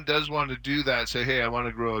if someone does want to do that, say, hey, I want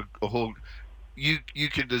to grow a whole, you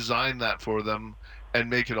can design that for them and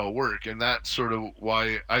make it all work. And that's sort of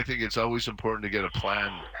why I think it's always important to get a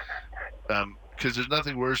plan. Because there's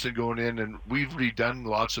nothing worse than going in, and we've redone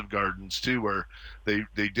lots of gardens too, where they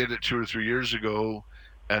did it 2 or 3 years ago,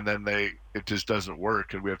 and then it just doesn't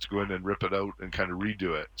work, and we have to go in and rip it out and kind of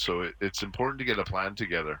redo it. So it's important to get a plan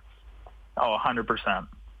together. Oh, 100%.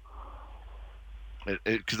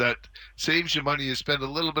 Because that saves you money. You spend a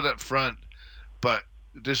little bit up front, but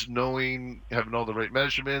just knowing, having all the right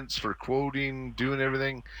measurements for quoting, doing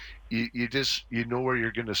everything, you know where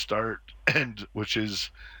you're going to start, and which is,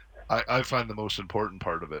 I find the most important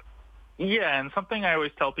part of it. Yeah, and something I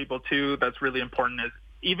always tell people too that's really important is,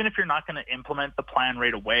 even if you're not going to implement the plan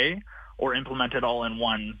right away or implement it all in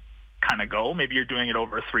one kind of go, maybe you're doing it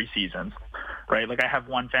over 3 seasons, right? Like I have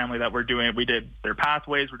one family that we did their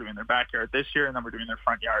pathways, we're doing their backyard this year, and then we're doing their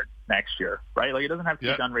front yard next year, right? Like it doesn't have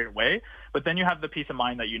to be done right away, but then you have the peace of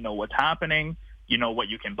mind that you know what's happening, you know what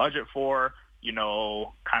you can budget for, you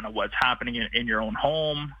know kind of what's happening in your own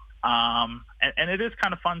home. And it is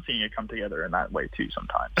kind of fun seeing it come together in that way too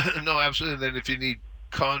sometimes. No, absolutely. And then if you need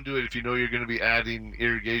conduit, if you know you're going to be adding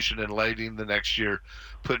irrigation and lighting the next year,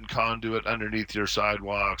 putting conduit underneath your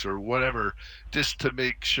sidewalks or whatever, just to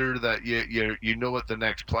make sure that you know what the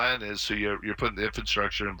next plan is, so you're putting the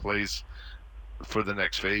infrastructure in place for the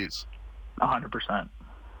next phase. 100%.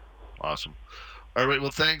 Awesome. All right,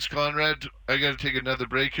 well, thanks, Conrad. I got to take another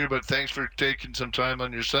break here, but thanks for taking some time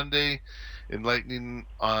on your Sunday, enlightening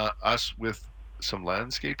us with some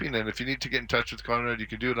landscaping. And if you need to get in touch with Conrad, you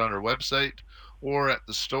can do it on our website or at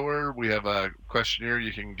the store. We have a questionnaire.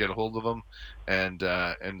 You can get a hold of them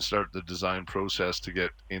and start the design process to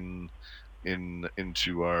get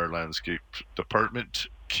into our landscape department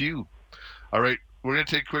queue. All right, we're going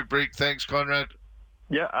to take a quick break. Thanks, Conrad.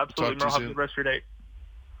 Yeah, absolutely. Merle, have a good rest of your day.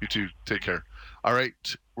 You too. Take care. All right,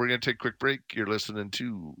 we're going to take a quick break. You're listening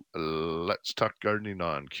to Let's Talk Gardening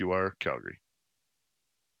on QR Calgary.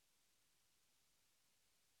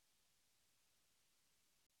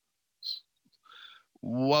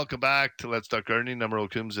 Welcome back to Let's Talk Gardening. I'm Earl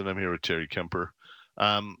Coombs, and I'm here with Terry Kemper.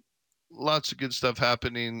 Lots of good stuff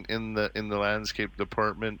happening in the landscape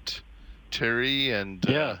department, Terry, and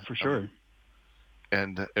yeah, for sure.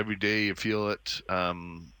 And every day you feel it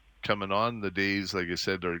coming on. The days, like I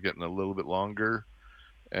said, are getting a little bit longer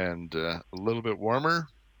and a little bit warmer,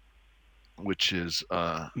 which is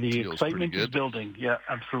the excitement is building. Yeah,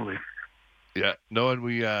 absolutely. Yeah, no, and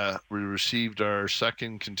we received our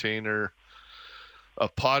second container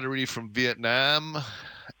of pottery from Vietnam,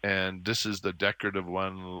 and this is the decorative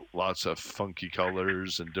one. Lots of funky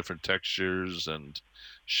colors and different textures and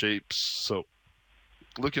shapes. So,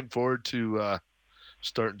 looking forward to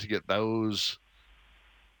starting to get those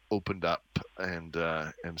opened up and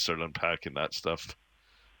start unpacking that stuff.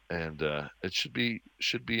 And it should be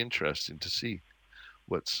interesting to see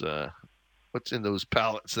what's in those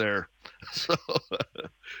pallets there. So,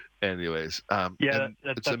 anyways,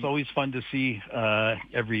 that's always fun to see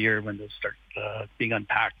every year when those start being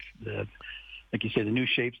unpacked. Like you say, the new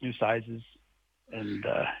shapes, new sizes. and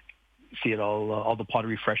see it all the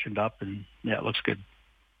pottery freshened up, and yeah, it looks good.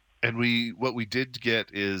 And what we did get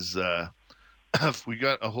is we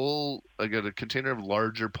got I got a container of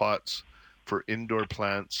larger pots for indoor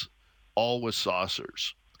plants, all with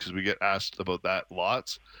saucers, because we get asked about that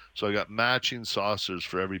lots. So I got matching saucers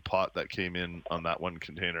for every pot that came in on that one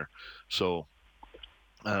container. So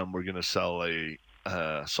we're going to sell a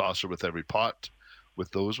saucer with every pot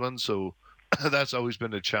with those ones. So that's always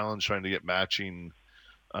been a challenge, trying to get matching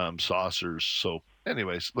saucers. So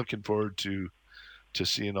anyways, looking forward to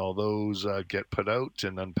seeing all those get put out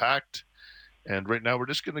and unpacked. And right now we're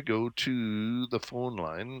just going to go to the phone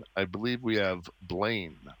line. I believe we have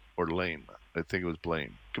Blaine or Lane. I think it was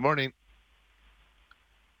Blaine. Good morning.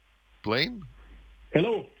 Blaine?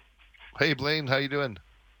 Hello. Hey, Blaine. How you doing?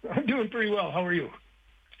 I'm doing pretty well. How are you?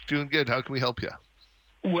 Doing good. How can we help you?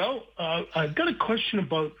 Well, I've got a question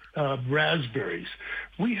about raspberries.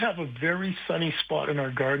 We have a very sunny spot in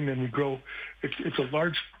our garden, and we grow. It's a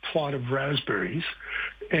large plot of raspberries,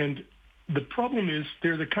 and the problem is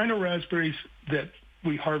they're the kind of raspberries that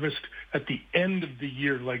we harvest at the end of the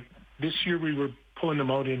year. Like this year, we were pulling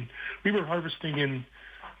them out we were harvesting in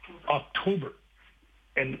October.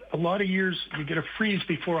 And a lot of years you get a freeze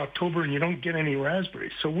before October and you don't get any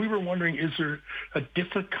raspberries. So we were wondering, is there a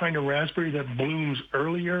different kind of raspberry that blooms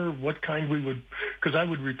earlier? What kind we would, because I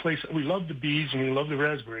would replace, we love the bees and we love the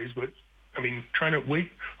raspberries, but I mean, trying to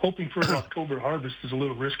wait, hoping for an October harvest is a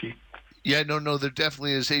little risky. Yeah, no, there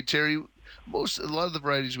definitely is. Hey, Terry, a lot of the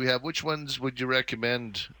varieties we have, which ones would you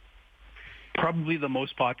recommend? Probably the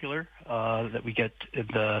most popular that we get in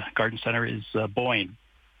the garden center is Boyne.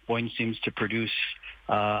 Boyne seems to produce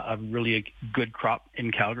a really good crop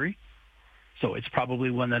in Calgary. So it's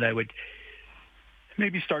probably one that I would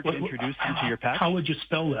maybe start to introduce into your patch. How would you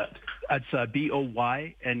spell that? That's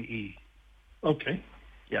Boyne. Okay.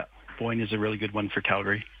 Yeah, Boyne is a really good one for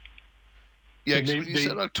Calgary. Yeah, because when you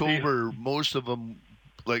said October, most of them,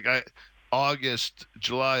 like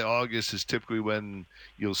July, August is typically when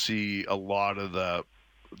you'll see a lot of the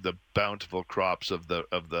bountiful crops of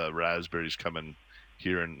the raspberries coming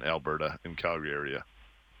here in Alberta, in Calgary area.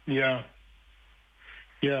 Yeah.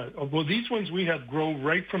 Well, these ones we have grow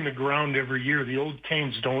right from the ground every year. The old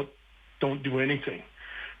canes don't do anything,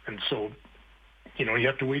 and so you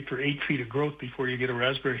have to wait for 8 feet of growth before you get a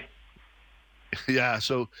raspberry. Yeah.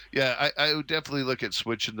 So I would definitely look at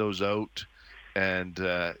switching those out and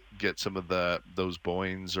get some of those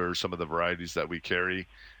Boynes or some of the varieties that we carry,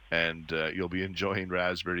 and you'll be enjoying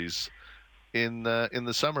raspberries in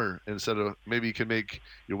the summer, instead of maybe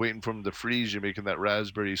you're waiting for them to freeze, you're making that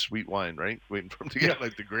raspberry sweet wine, right? Waiting for them to get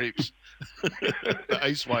like the grapes, the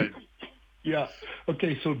ice wine. Yeah.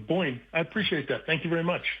 Okay. So Boyne, I appreciate that. Thank you very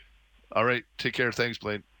much. All right. Take care. Thanks,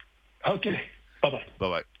 Blaine. Okay. Bye-bye.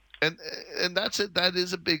 Bye-bye. And that's it. That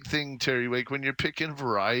is a big thing, Terry Wake, when you're picking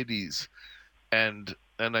varieties, and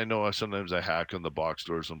I know sometimes I hack on the box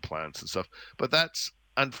stores and plants and stuff, but that's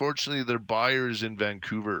unfortunately their buyers in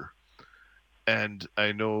Vancouver. And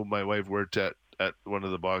I know my wife worked at one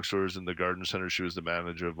of the box stores in the garden center. She was the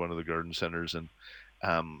manager of one of the garden centers, and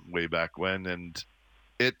way back when. And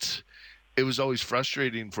it was always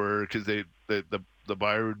frustrating for her because the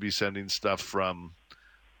buyer would be sending stuff from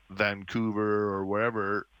Vancouver or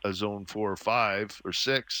wherever, a zone 4 or 5 or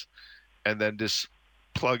 6, and then just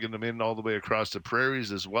plugging them in all the way across the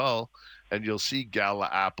prairies as well. And you'll see gala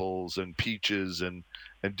apples and peaches and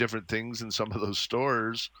different things in some of those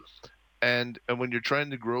stores. And when you're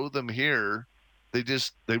trying to grow them here, they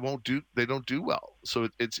don't do well. So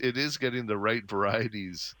it is getting the right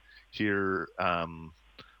varieties here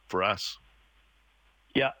for us.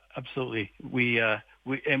 Yeah, absolutely. We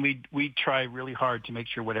try really hard to make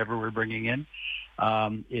sure whatever we're bringing in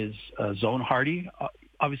is zone hardy.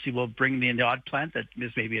 Obviously, we'll bring in the odd plant that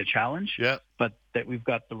is maybe a challenge. Yeah. But that we've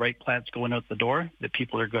got the right plants going out the door that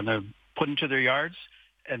people are going to put into their yards,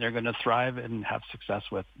 and they're going to thrive and have success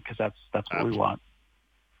with, because that's what we want.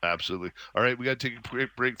 Absolutely. All right, we got to take a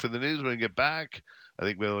quick break for the news. When we get back, I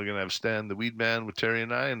think we're going to have Stan the Weed Man with Terry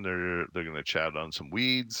and I, and they're going to chat on some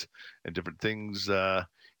weeds and different things in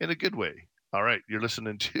a good way. All right, you're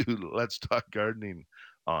listening to Let's Talk Gardening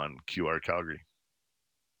on QR Calgary.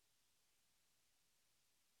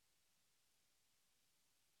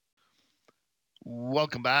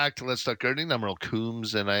 Welcome back to Let's Talk Gardening. I'm Earl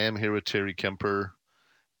Coombs, and I am here with Terry Kemper.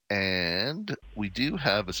 And we do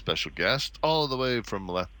have a special guest all the way from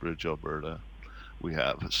Lethbridge, Alberta. We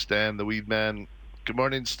have Stan the Weed Man. Good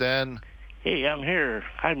morning, Stan. Hey, I'm here.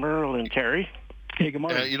 Hi, Earl and Terry. Hey, good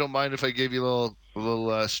morning. You don't mind if I gave you a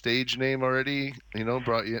little stage name already?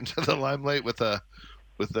 Brought you into the limelight with a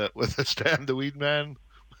Stan the Weed Man.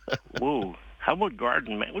 Whoa, How about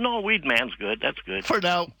Garden Man? No, Weed Man's good. That's good. For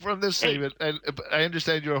now, from this statement, and I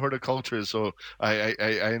understand you're a horticulturist, so I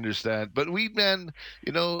understand. But Weed Man,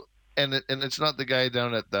 and it's not the guy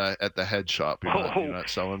down at the head shop. You're not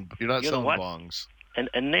selling bongs.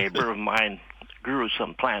 And a neighbor of mine grew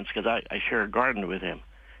some plants because I share a garden with him.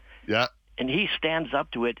 Yeah. And he stands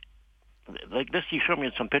up to it like this. He showed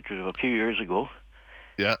me some pictures of a few years ago.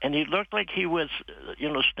 Yeah. And he looked like he was,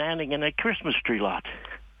 standing in a Christmas tree lot.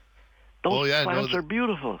 Those plants are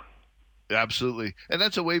beautiful. Absolutely, and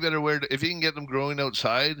that's a way better way if you can get them growing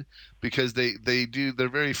outside, because they're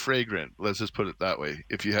very fragrant. Let's just put it that way.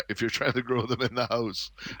 If you're trying to grow them in the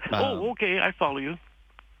house. Okay, I follow you.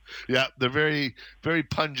 Yeah, they're very, very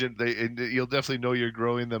pungent. And you'll definitely know you're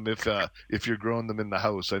growing them if you're growing them in the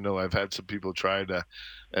house. I know I've had some people try to,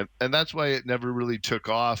 and that's why it never really took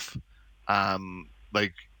off.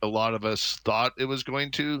 Like a lot of us thought it was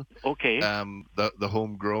going to. Okay. The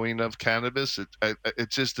home growing of cannabis,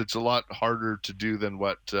 it's a lot harder to do than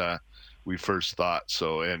what we first thought.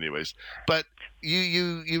 So, anyways, but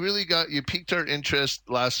you really piqued our interest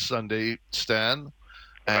last Sunday, Stan,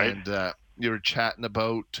 and you were chatting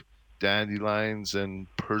about dandelions and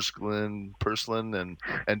purslane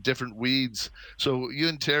and different weeds. So you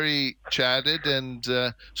and Terry chatted, and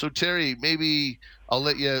so Terry, maybe I'll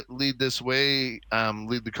let you lead this way,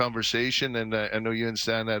 lead the conversation. And I know you and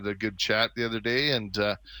Stan had a good chat the other day, and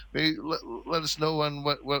maybe let us know on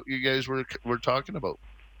what you guys were talking about.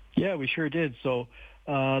 Yeah, we sure did. So,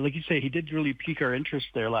 like you say, he did really pique our interest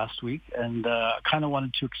there last week, and I kind of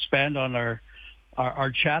wanted to expand on our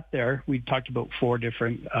chat there. We talked about 4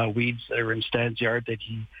 different weeds that are in Stan's yard that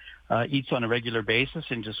he eats on a regular basis,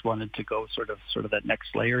 and just wanted to go sort of that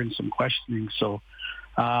next layer and some questioning. So,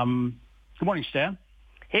 good morning, Stan.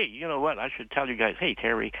 Hey, you know what? I should tell you guys. Hey,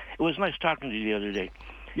 Terry, it was nice talking to you the other day.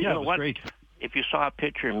 Yeah, it was great. If you saw a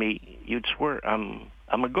picture of me, you'd swear I'm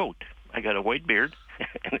a goat. I got a white beard,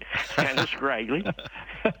 and it's kind of scraggly,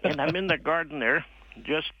 and I'm in the garden there,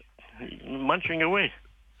 just munching away.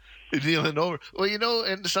 Dealing over. Well,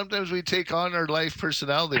 and sometimes we take on our life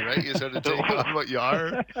personality, right? You sort of take on what you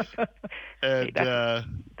are, and hey,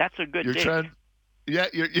 that's a good day.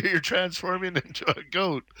 You're transforming into a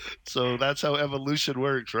goat. So that's how evolution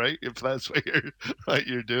works, right? If that's what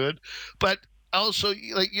you're doing. But also,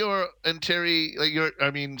 like Stan,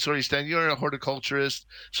 you're a horticulturist.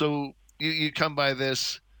 So you come by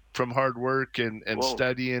this from hard work and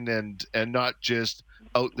studying and not just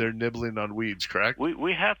out there nibbling on weeds, correct?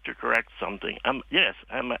 We have to correct something. I'm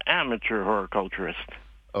an amateur horticulturist.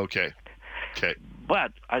 Okay.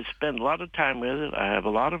 But I spend a lot of time with it. I have a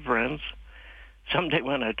lot of friends. Someday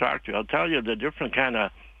when I talk to you, I'll tell you the different kind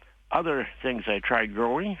of other things I tried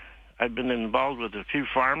growing. I've been involved with a few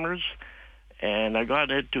farmers, and I got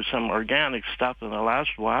into some organic stuff in the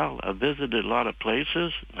last while. I visited a lot of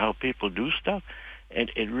places, how people do stuff,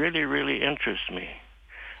 and it really, really interests me.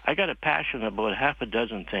 I got a passion about half a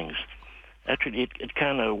dozen things. Actually, it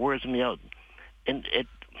kind of wears me out, and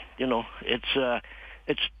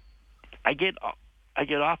I get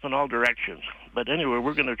off in all directions. But anyway,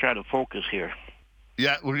 we're going to try to focus here.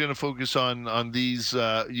 Yeah, we're going to focus on these.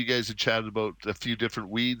 You guys have chatted about a few different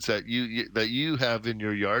weeds that you have in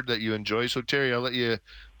your yard that you enjoy. So Terry, I'll let you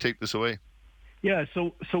take this away. Yeah,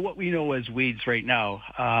 so what we know as weeds right now,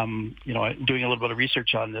 doing a little bit of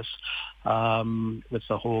research on this with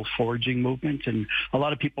the whole foraging movement, and a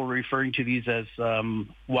lot of people are referring to these as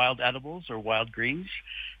wild edibles or wild greens.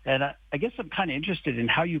 And I guess I'm kind of interested in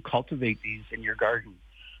how you cultivate these in your garden.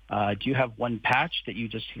 Do you have one patch that you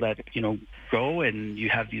just let grow, and you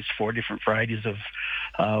have these 4 different varieties of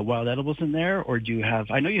wild edibles in there, or do you have?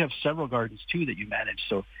 I know you have several gardens too that you manage.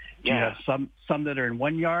 So do you have some that are in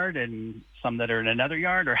one yard and some that are in another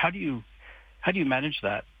yard, or how do you manage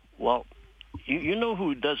that? Well, you know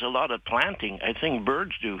who does a lot of planting? I think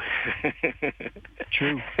birds do.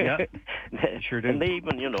 True. Yeah. Sure do. And they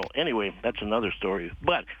even anyway, that's another story.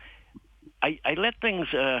 But I let things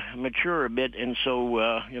mature a bit, and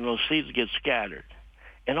so seeds get scattered.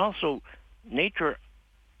 And also, nature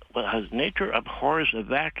abhors a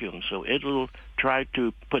vacuum, so it'll try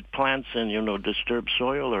to put plants in disturbed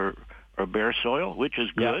soil or bare soil, which is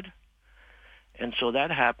good. Yeah. And so that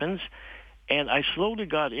happens. And I slowly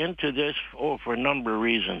got into this for a number of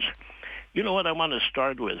reasons. You know what I want to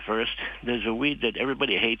start with first? There's a weed that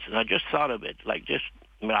everybody hates, and I just thought of it like just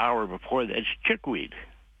an hour before that. It's chickweed.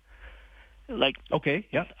 Okay,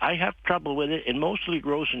 yeah. I have trouble with it. It mostly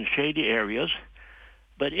grows in shady areas,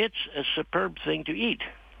 but it's a superb thing to eat.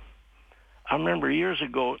 I remember years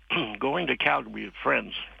ago going to Calgary with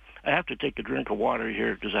friends. I have to take a drink of water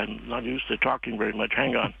here because I'm not used to talking very much.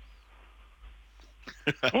 Hang on.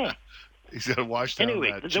 He's got to wash down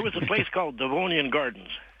anyway, that there was a place called Devonian Gardens.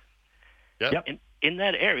 Yep. In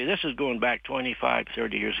that area, this is going back 25,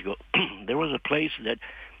 30 years ago, there was a place that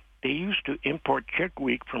they used to import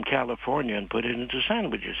chickweed from California and put it into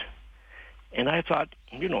sandwiches. And I thought,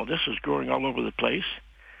 this is growing all over the place,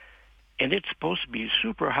 and it's supposed to be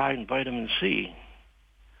super high in vitamin C.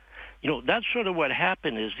 That's sort of what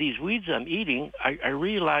happened is these weeds I'm eating, I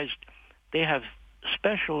realized they have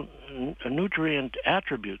special nutrient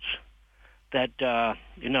attributes that,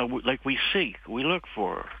 like we seek, we look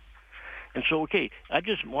for. And so, I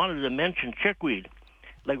just wanted to mention chickweed.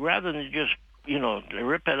 Like rather than just,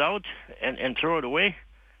 rip it out and throw it away,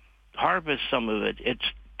 harvest some of it. It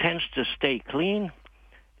tends to stay clean.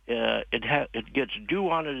 It gets dew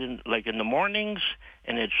on it in the mornings,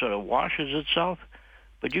 and it sort of washes itself.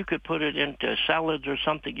 But you could put it into salads or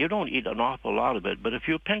something. You don't eat an awful lot of it, but a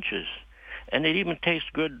few pinches. And it even tastes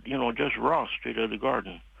good, just raw, straight out of the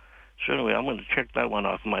garden. So anyway, I'm going to check that one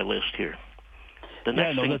off my list here. The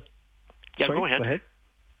next thing... Sorry, go ahead. Go ahead.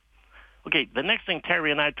 Okay, the next thing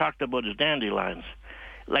Terry and I talked about is dandelions.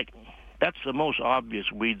 That's the most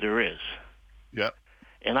obvious weed there is. Yep.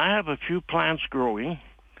 And I have a few plants growing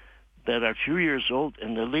that are a few years old,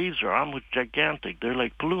 and the leaves are almost gigantic. They're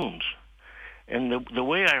like plumes. And the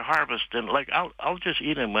way I harvest them, I'll just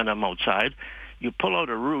eat them when I'm outside. You pull out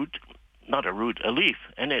a leaf,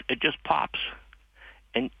 and it just pops.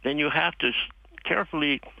 And then you have to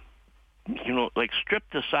carefully, strip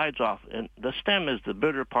the sides off. And the stem is the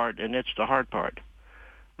bitter part, and it's the hard part.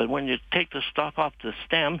 But when you take the stuff off the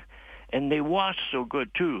stem, and they wash so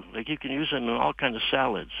good, too. You can use them in all kinds of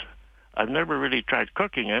salads. I've never really tried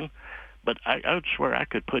cooking them, but I would swear I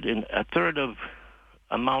could put in a third of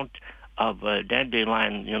amount of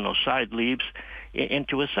dandelion, side leaves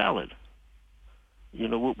into a salad.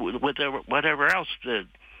 With whatever else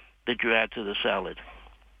that you add to the salad.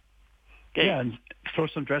 Okay. Yeah, and throw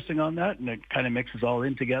some dressing on that, and it kind of mixes all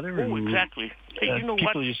in together. Oh, exactly. Hey, you know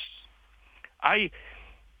what? I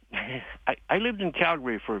lived in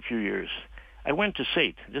Calgary for a few years. I went to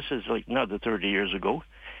SAIT. This is another 30 years ago.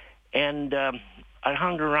 And I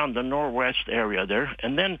hung around the Northwest area there.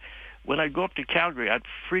 And then when I go up to Calgary, I'd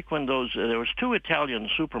frequent those. There was 2 Italian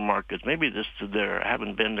supermarkets. Maybe this is there. I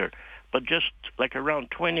haven't been there. But just around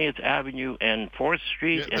 20th Avenue and 4th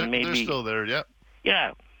Street. Yeah, and maybe they're still there, yeah.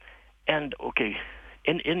 Yeah. And,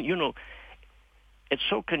 and it's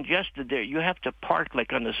so congested there. You have to park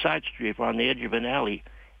on the side street or on the edge of an alley.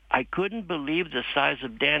 I couldn't believe the size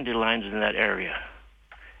of dandelions in that area.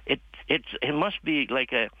 It must be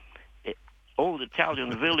like a old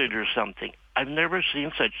Italian village or something. I've never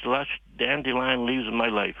seen such lush dandelion leaves in my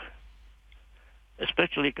life,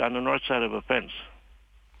 especially on the north side of a fence.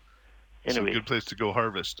 Anyway. It's a good place to go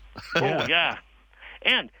harvest. Oh, yeah.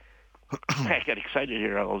 And I got excited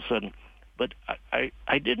here all of a sudden. But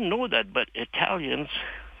I didn't know that, but Italians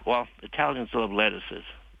love lettuces.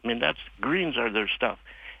 I mean, greens are their stuff.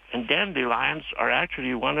 And dandelions are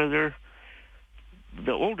actually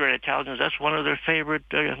the older Italians, that's one of their favorite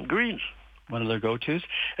greens. One of their go-tos.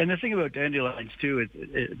 And the thing about dandelions, too, is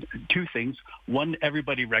 2 things. One,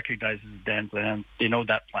 everybody recognizes dandelion. They know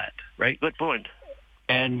that plant, right? Good point.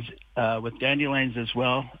 And with dandelions as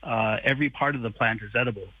well, every part of the plant is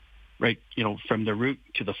edible, right? From the root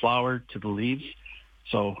to the flower to the leaves.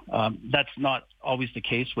 So that's not always the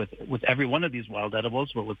case with every one of these wild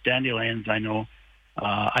edibles, but with dandelions, I know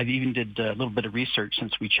I've even did a little bit of research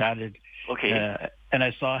since we chatted. Okay. And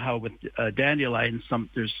I saw how with dandelions,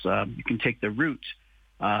 there's you can take the root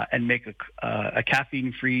and make a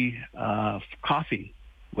caffeine-free coffee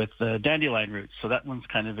with dandelion roots. So that one's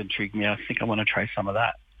kind of intrigued me. I think I want to try some of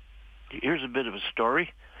that. Here's a bit of a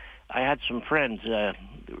story. I had some friends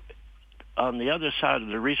on the other side of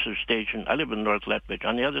the research station. I live in North Lethbridge.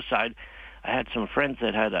 On the other side, I had some friends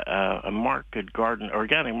that had a market garden,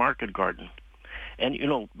 organic market garden. And,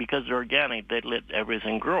 because they're organic, they let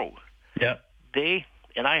everything grow. Yeah.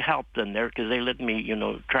 And I helped them there because they let me,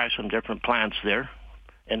 try some different plants there.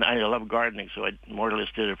 And I love gardening, so I more or less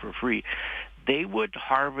did it for free. They would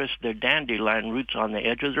harvest their dandelion roots on the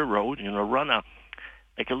edge of the road, run a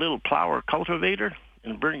little plow cultivator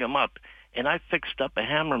and bring them up. And I fixed up a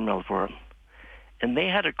hammer mill for them. And they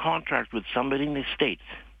had a contract with somebody in the States.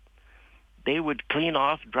 They would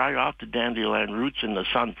dry off the dandelion roots in the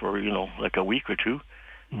sun for, a week or 2.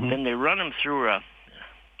 Mm-hmm. Then they run them through a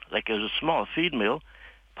small feed mill,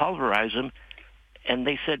 pulverize them, and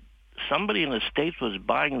they said somebody in the States was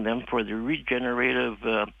buying them for the regenerative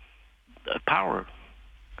power.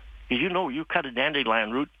 Because you cut a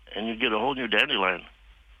dandelion root and you get a whole new dandelion.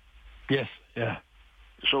 Yes, yeah.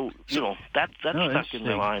 So, that stuck in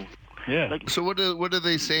my mind. Yeah. So what are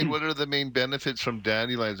they saying? What are the main benefits from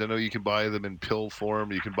dandelions? I know you can buy them in pill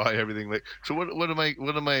form. You can buy everything. So what am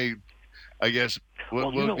I? I guess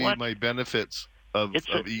what would be my benefits of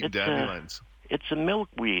eating dandelions? It's a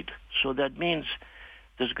milkweed, so that means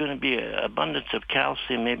there's going to be an abundance of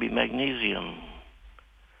calcium, maybe magnesium,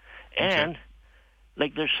 and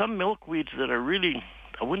like there's some milkweeds that are really,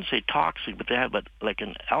 I wouldn't say toxic, but they have like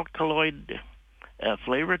an alkaloid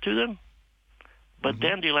flavor to them. But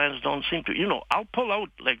dandelions don't seem to. I'll pull out,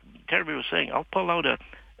 like Terry was saying, I'll pull out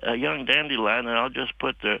a young dandelion and I'll just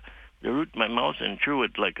put the root in my mouth and chew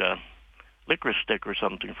it like a licorice stick or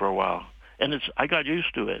something for a while. And I got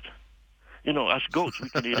used to it. Us goats, we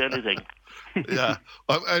can eat anything. Yeah,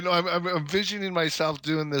 I know. I'm envisioning myself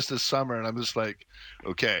doing this summer, and I'm just like,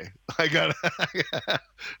 okay, I got.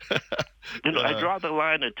 I draw the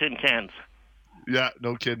line at tin cans. Yeah,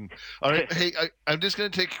 no kidding. All right, hey, I'm just going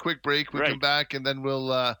to take a quick break. We'll come back, and then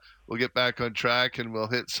we'll get back on track, and we'll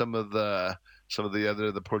hit some of the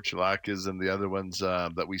portulacas and the other ones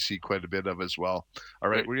that we see quite a bit of as well. All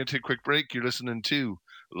right, we're going to take a quick break. You're listening to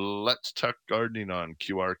Let's Talk Gardening on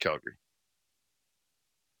QR Calgary.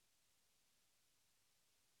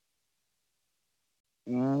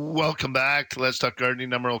 Welcome back to Let's Talk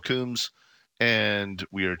Gardening. I'm Earl Coombs, and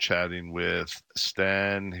we are chatting with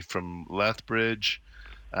Stan from Lethbridge,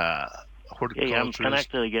 horticulturist. Hey, I'm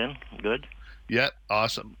connected again. Good. Yeah,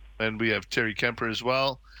 awesome. And we have Terry Kemper as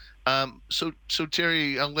well. So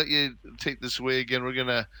Terry, I'll let you take this away again. We're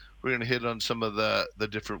gonna hit on some of the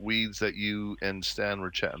different weeds that you and Stan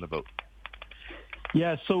were chatting about.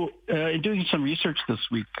 Yeah, so in doing some research this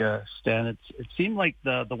week, Stan, it seemed like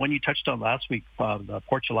the one you touched on last week, the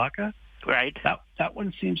portulaca, right? That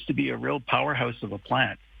one seems to be a real powerhouse of a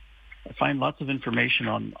plant. I find lots of information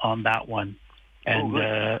on that one, and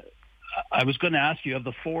I was going to ask you, of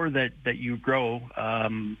the four that you grow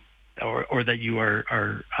or that you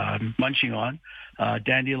are munching on,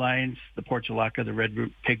 dandelions, the portulaca, the red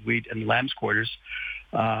root pigweed, and lamb's quarters.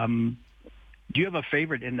 Do you have a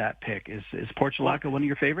favorite in that pick? Is portulaca one of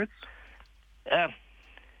your favorites? Yeah.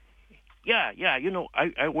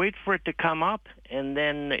 I wait for it to come up, and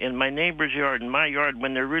then in my neighbor's yard, in my yard,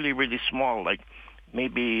 when they're really, really small, like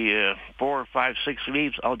maybe 4, 5, 6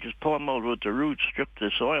 leaves, I'll just pull them out with the roots, strip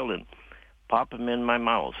the soil, and pop them in my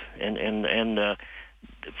mouth. And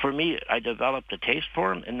for me, I developed a taste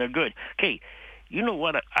for them, and they're good. Okay, you know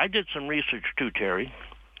what? I did some research too, Terry,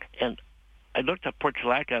 and I looked at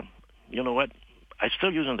portulaca. You know what? I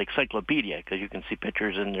still use an encyclopedia because you can see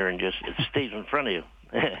pictures in there and just it stays in front of you.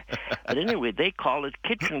 But anyway, they call it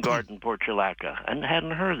kitchen garden portulaca. I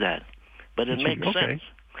hadn't heard that, but it makes sense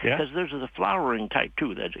because there's the flowering type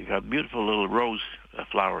too. That you got beautiful little rose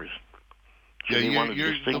flowers. So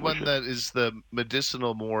you're the one that is the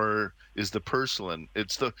medicinal more is the purslane.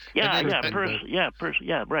 It's the right,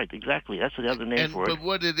 exactly. That's the other name for it. But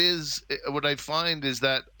what it is, what I find is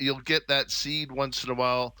that you'll get that seed once in a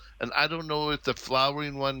while, and I don't know if the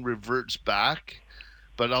flowering one reverts back,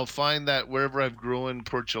 but I'll find that wherever I've grown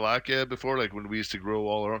portulaca before, like when we used to grow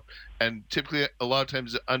all around, and typically a lot of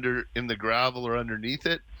times in the gravel or underneath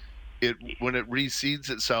it, when it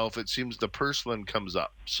reseeds itself, it seems the purslane comes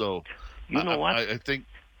up. So. You know what? I think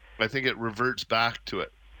it reverts back to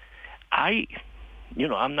it. I'm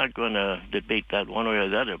not going to debate that one way or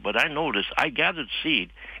the other, but I noticed I gathered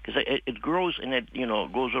seed because it grows and it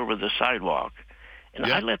goes over the sidewalk, and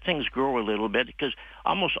I let things grow a little bit because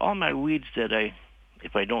almost all my weeds that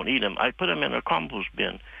if I don't eat them, I put them in a compost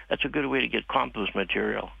bin. That's a good way to get compost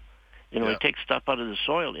material. It takes stuff out of the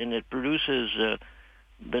soil and it produces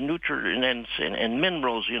the nutrients and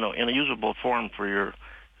minerals, in a usable form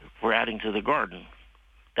for adding to the garden.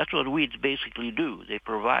 That's what weeds basically do. They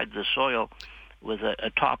provide the soil with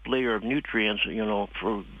a top layer of nutrients,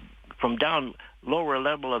 from down lower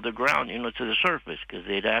level of the ground, to the surface, because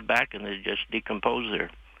they die back and they just decompose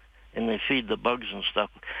there, and they feed the bugs and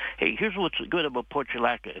stuff. Hey, here's what's good about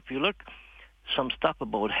portulaca. If you look some stuff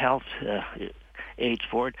about health aids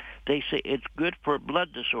for it, they say it's good for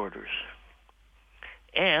blood disorders.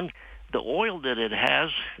 And the oil that it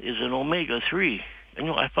has is an omega-3. And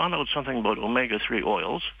I found out something about omega-3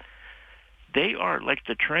 oils. They are like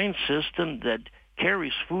the train system that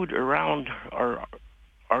carries food around our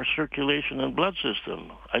circulation and blood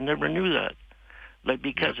system. I never knew that.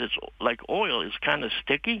 Because it's like oil is kind of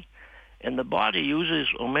sticky, and the body uses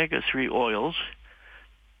omega-3 oils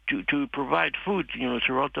to provide food,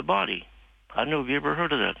 throughout the body. I don't know. Have you ever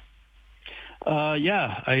heard of that?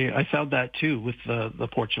 I found that too with the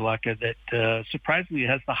portulaca that surprisingly it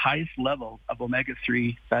has the highest level of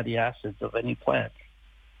omega-3 fatty acids of any plant.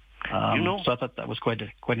 So I thought that was quite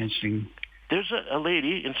interesting There's a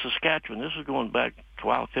lady in Saskatchewan. This is going back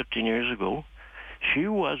 12, 15 years ago. She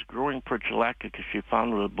was growing perchalaca because she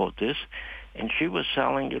found out about this, and she was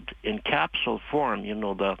selling it in capsule form. You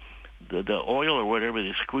know, the oil or whatever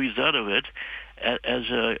they squeezed out of it as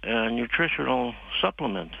a nutritional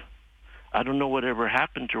supplement. I don't know whatever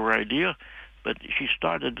happened to her idea, but she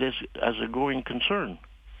started this as a going concern.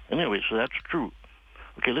 Anyway, so that's true.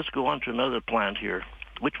 Okay, let's go on to another plant here.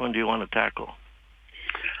 Which one do you want to tackle?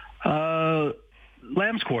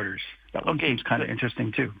 Lamb's quarters. That one seems kind of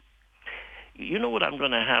interesting too. You know what I'm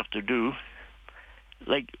going to have to do?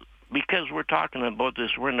 Like, because we're talking about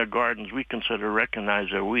this, we're in the gardens, we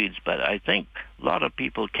recognize our weeds, but I think a lot of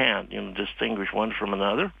people can't, distinguish one from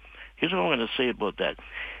another. Here's what I'm going to say about that.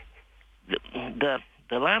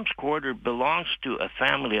 The lamb's quarter belongs to a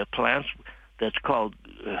family of plants that's called,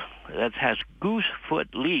 that has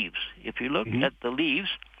goosefoot leaves. If you look at the leaves,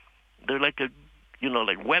 they're like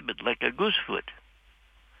like webbed, like a goosefoot.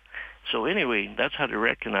 So anyway, that's how to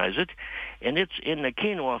recognize it. And it's in the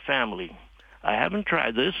quinoa family. I haven't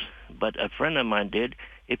tried this, but a friend of mine did.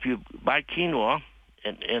 If you buy quinoa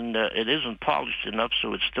and it isn't polished enough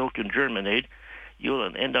so it still can germinate,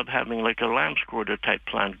 you'll end up having like a lamb's quarter type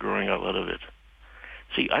plant growing out of it.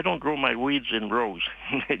 See, I don't grow my weeds in rows.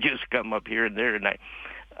 They just come up here and there, and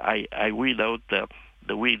I weed out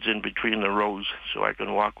the weeds in between the rows so I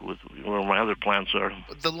can walk with where my other plants are.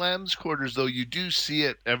 The lamb's quarters, though, you do see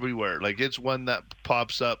it everywhere. Like, it's one that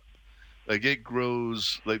pops up. Like, it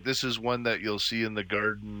grows. Like, this is one that you'll see in the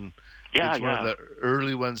garden. Yeah, it's one of the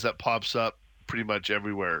early ones that pops up pretty much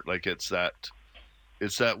everywhere. Like, it's that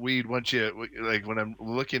weed. Once you, like, when I'm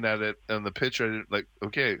looking at it on the picture, like,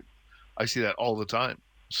 okay, I see that all the time.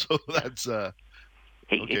 So that's hey,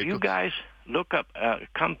 if you guys look up a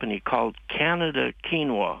company called Canada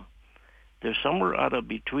Quinoa. They're somewhere out of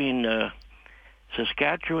between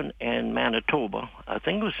Saskatchewan and Manitoba. I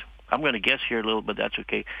think it was, I'm going to guess here a little, but that's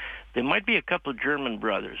okay. There might be a couple of German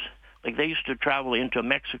brothers. Like, they used to travel into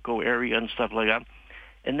Mexico area and stuff like that.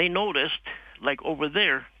 And they noticed, like, over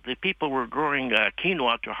there, the people were growing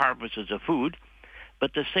quinoa to harvest as a food,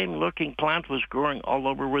 but the same looking plant was growing all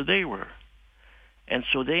over where they were. And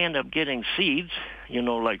so they end up getting seeds,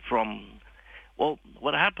 like from, well,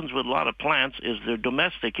 what happens with a lot of plants is they're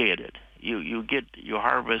domesticated. You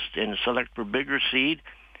harvest and select for bigger seed,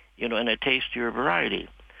 and a tastier variety.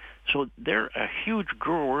 So they're a huge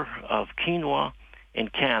grower of quinoa in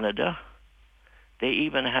Canada. They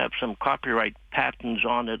even have some copyright patents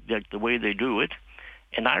on it, like the way they do it.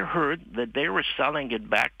 And I heard that they were selling it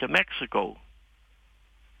back to Mexico.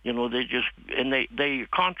 They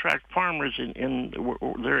contract farmers in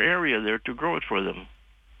their area there to grow it for them.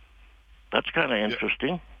 That's kind of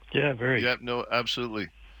interesting. Yeah, very. Yeah, no, absolutely.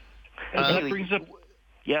 That brings up.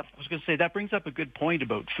 Yeah, I was going to say that brings up a good point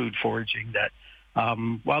about food foraging. That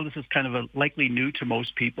while this is kind of likely new to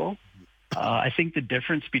most people, I think the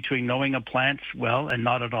difference between knowing a plant well and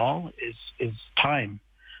not at all is time.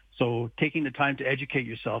 So taking the time to educate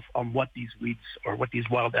yourself on what these weeds or what these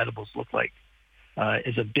wild edibles look like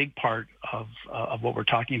is a big part of what we're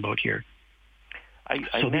talking about here.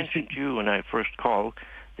 I mentioned to you when I first called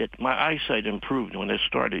that my eyesight improved when I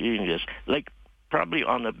started eating this. Like, probably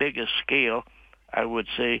on the biggest scale, I would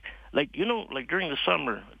say, like during the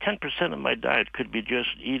summer, 10% of my diet could be just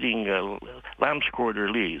eating lamb's quarter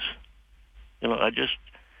leaves. I just,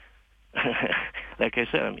 like I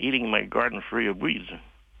said, I'm eating my garden free of weeds.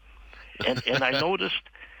 And I noticed,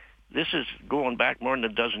 this is going back more than a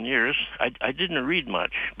dozen years, I didn't read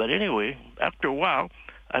much. But anyway, after a while,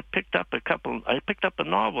 I picked up a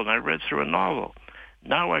novel, and I read through a novel.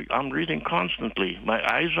 Now I'm reading constantly. My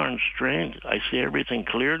eyes aren't strained. I see everything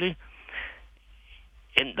clearly.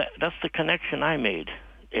 And that's the connection I made.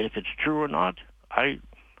 And if it's true or not, I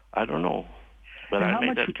don't know. But I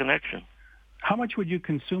made that connection. How much would you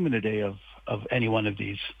consume in a day of any one of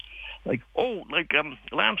these?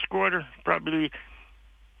 Lamb's quarter, probably.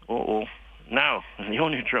 Now, the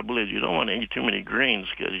only trouble is you don't want to eat too many grains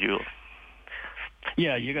because you'll.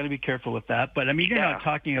 Yeah, you got to be careful with that. But I mean, you're not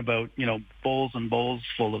talking about bowls and bowls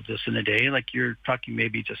full of this in a day. Like, you're talking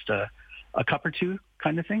maybe just a cup or two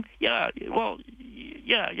kind of thing. Yeah, well,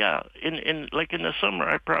 yeah. In the summer,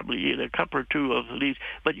 I probably eat a cup or two of these.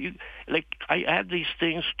 But I add these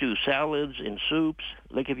things to salads and soups.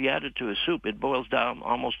 Like, if you add it to a soup, it boils down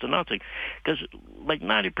almost to nothing, because like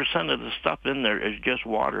 90% of the stuff in there is just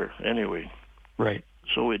water anyway. Right.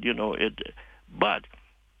 So but.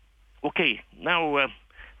 Okay, now,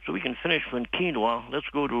 so we can finish with quinoa, let's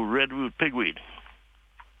go to red root pigweed.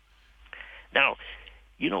 Now,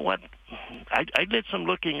 you know what? I did some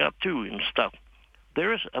looking up, too, and stuff.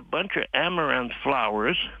 There's a bunch of amaranth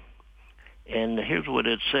flowers, And here's what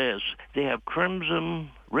it says. They have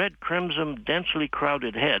red crimson, densely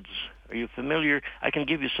crowded heads. Are you familiar? I can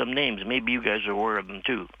give you some names. Maybe you guys are aware of them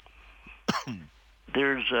too.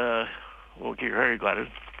 There's, okay, Harry got it.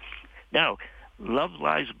 Now, Love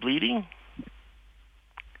Lies Bleeding,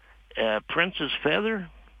 Prince's Feather,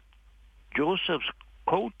 Joseph's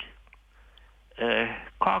Coat,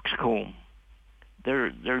 Coxcomb.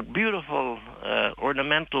 They're beautiful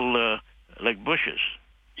ornamental like bushes.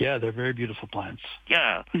 Yeah, they're very beautiful plants.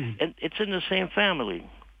 Yeah, and it's in the same family.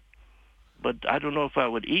 But I don't know if I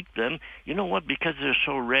would eat them. You know what? Because they're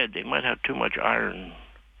so red, they might have too much iron.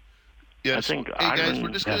 Yes. Hey, guys, we're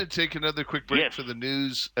just going to take another quick break for the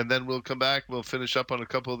news, and then we'll come back. We'll finish up on a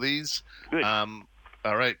couple of these. Good.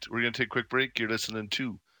 All right, we're going to take a quick break. You're listening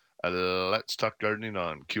to Let's Talk Gardening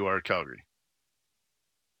on QR Calgary.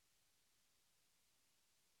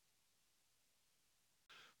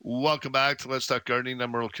 Welcome back to Let's Talk Gardening.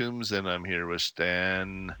 I'm Earl Coombs, and I'm here with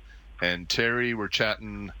Stan and Terry. We're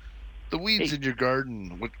chatting the weeds in your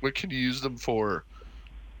garden. What can you use them for?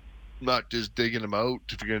 Not just digging them out.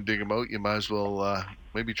 If you're going to dig them out, you might as well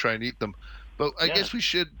maybe try and eat them. But I guess we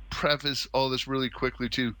should preface all this really quickly,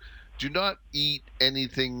 too. Do not eat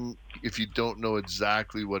anything if you don't know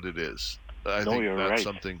exactly what it is. I think you're that's right.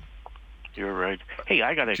 something. You're right. Hey,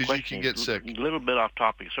 I got a question. You can get sick. A little bit off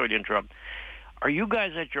topic. Sorry to interrupt. Are you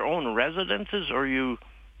guys at your own residences, or are you,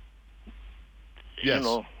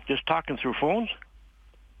 just talking through phones?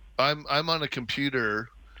 I'm on a computer.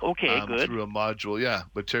 Okay, good. Through a module, yeah.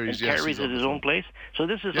 But Terry's at his own place. So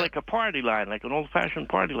this is like a party line, like an old-fashioned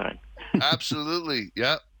party line. Absolutely,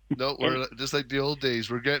 yeah. No, we're just like the old days.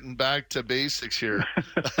 We're getting back to basics here.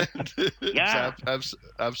 Yeah,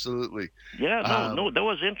 absolutely. Yeah, no, that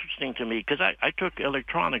was interesting to me because I took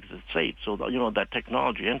electronics at SAIT, so that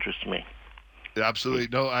technology interests me. Absolutely.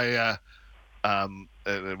 No,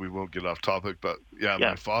 and we won't get off topic, but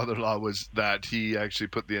my father-in-law was that he actually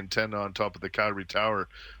put the antenna on top of the Calgary Tower.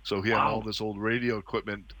 So he had all this old radio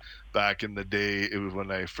equipment back in the day. It was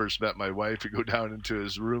when I first met my wife. You go down into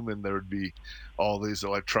his room and there would be all these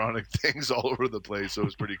electronic things all over the place. So it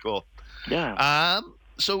was pretty cool. Yeah.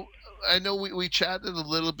 So I know we chatted a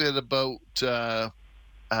little bit about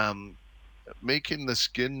making the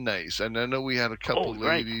skin nice, and I know we had a couple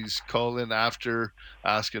ladies call in after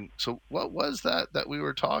asking, so what was that we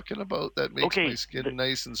were talking about that makes my skin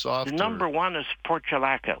nice and soft? The number one is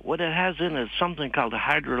portulaca. What it has in it is something called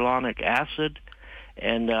hyaluronic acid,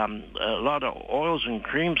 and a lot of oils and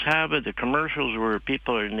creams have it. The commercials where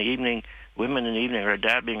people are women in the evening are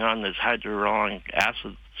dabbing on this hyaluronic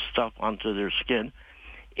acid stuff onto their skin.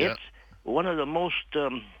 It's one of the most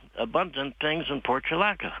abundant things in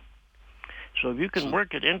portulaca. So if you can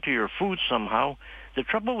work it into your food somehow, the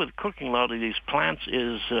trouble with cooking a lot of these plants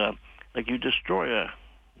is like you destroy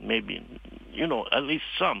maybe, at least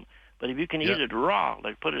some. But if you can eat it raw,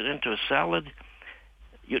 like put it into a salad,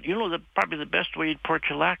 probably the best way to eat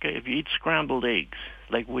portulaca if you eat scrambled eggs.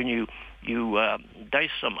 Like when you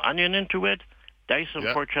dice some onion into it, dice some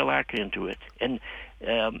portulaca into it,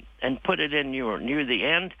 and put it in near the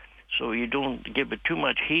end so you don't give it too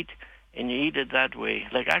much heat. And you eat it that way.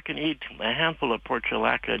 Like I can eat a handful of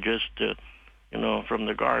portulaca just, from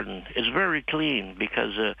the garden. It's very clean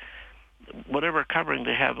because whatever covering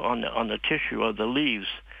they have on the tissue of the leaves,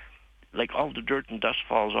 like all the dirt and dust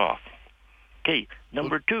falls off. Okay,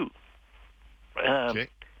 number 2.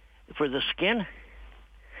 For the skin.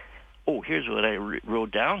 Oh, here's what I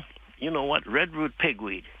wrote down. You know what? Redroot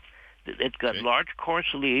pigweed. It's got large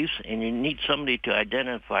coarse leaves, and you need somebody to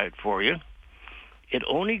identify it for you. It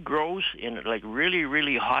only grows in like really,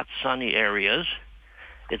 really hot, sunny areas.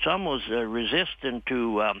 It's almost resistant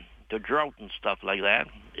to drought and stuff like that.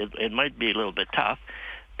 It might be a little bit tough,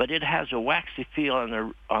 but it has a waxy feel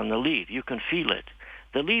on the leaf. You can feel it.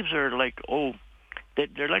 The leaves are like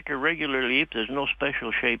they're like a regular leaf. There's no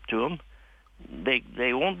special shape to them.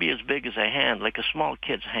 They won't be as big as a hand, like a small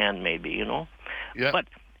kid's hand, maybe. Yeah. But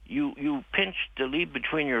you pinch the leaf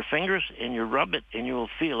between your fingers and you rub it and you'll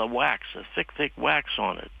feel a thick wax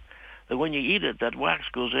on it. But when you eat it, that wax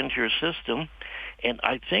goes into your system, and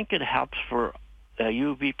I think it helps for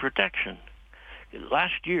UV protection.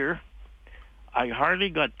 Last year, I hardly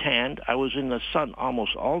got tanned. I was in the sun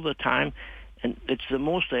almost all the time, and it's the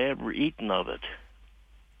most I ever eaten of it.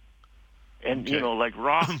 And, like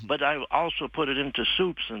raw, but I also put it into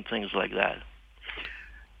soups and things like that.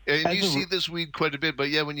 And you see this weed quite a bit, but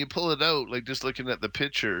when you pull it out, like just looking at the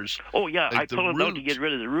pictures. Oh, yeah, I pull it out to get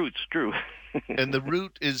rid of the roots, true. And the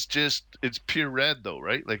root is it's pure red, though,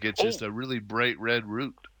 right? Like it's just a really bright red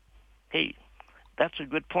root. Hey, that's a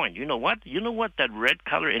good point. You know what? You know what that red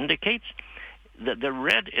color indicates? the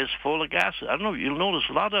red is folic acid. I don't know. You'll notice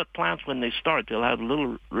a lot of plants when they start, they'll have a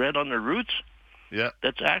little red on their roots. Yeah.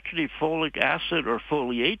 That's actually folic acid or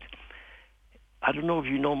foliate. I don't know if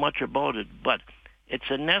you know much about it, but it's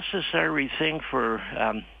a necessary thing for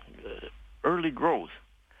early growth.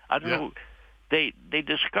 I don't know. They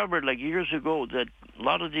discovered like years ago that a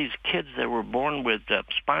lot of these kids that were born with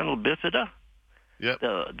spinal bifida,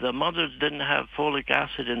 the mothers didn't have folic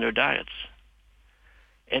acid in their diets.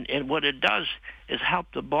 And what it does is help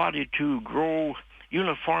the body to grow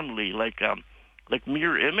uniformly, like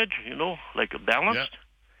mirror image, like a balanced.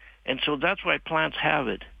 And so that's why plants have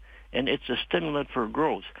it. And it's a stimulant for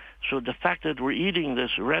growth. So the fact that we're eating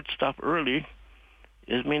this red stuff early,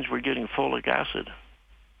 it means we're getting folic acid.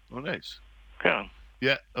 Oh, nice. Yeah.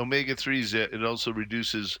 Yeah, omega-3s, it also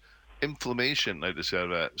reduces inflammation. I just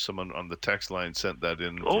had someone on the text line sent that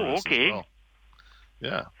in. Oh, okay. As well.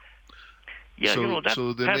 Yeah. Yeah, that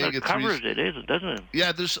the kind of covers it, doesn't it?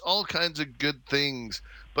 Yeah, there's all kinds of good things,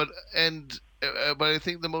 but I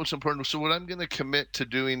think the most important. So what I'm going to commit to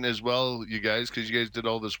doing as well, you guys, because you guys did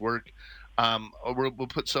all this work, we'll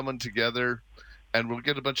put someone together, and we'll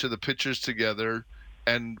get a bunch of the pictures together,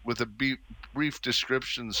 and with a brief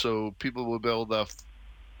description, so people will be able to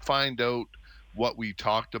find out what we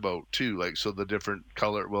talked about too. Like, so the different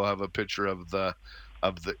color, we'll have a picture of the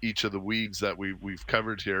each of the weeds that we've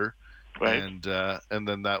covered here. Right. And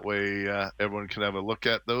then that way everyone can have a look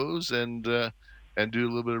at those and do a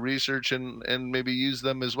little bit of research and maybe use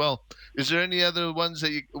them as well. Is there any other ones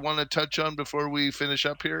that you want to touch on before we finish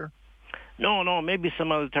up here? No. Maybe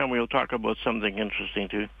some other time we'll talk about something interesting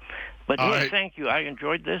too. But Thank you. I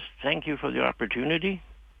enjoyed this. Thank you for the opportunity.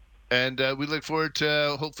 And we look forward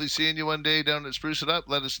to hopefully seeing you one day down at Spruce It Up.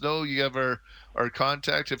 Let us know. You have our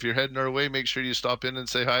contact. If you're heading our way, make sure you stop in and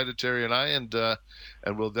say hi to Terry and I, and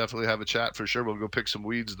we'll definitely have a chat for sure. We'll go pick some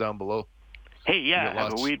weeds down below. Hey,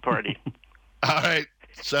 have a weed party. All right.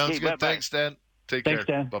 Sounds good. Bye-bye. Thanks, Dan. Thanks, care.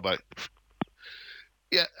 Dan. Bye-bye.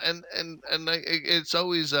 Yeah, and it's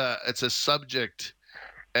always it's a subject,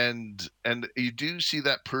 and you do see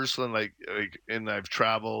that person like and I've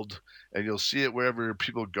traveled, and you'll see it wherever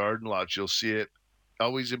people garden lots. You'll see it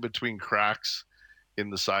always in between cracks in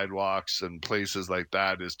the sidewalks and places like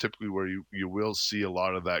that is typically where you will see a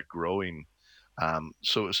lot of that growing.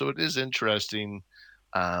 So it is interesting,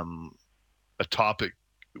 a topic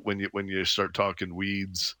when you start talking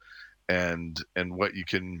weeds and what you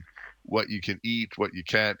can eat, what you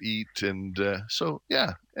can't eat, and so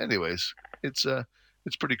yeah. Anyways, it's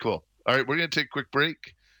pretty cool. All right, we're gonna take a quick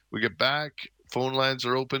break. We get back. Phone lines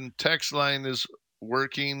are open. Text line is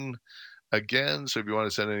working again. So if you want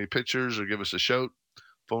to send any pictures or give us a shout,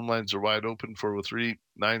 phone lines are wide open.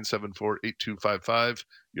 403-974-8255.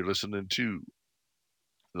 You're listening to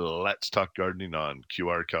Let's Talk Gardening on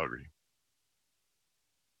QR Calgary.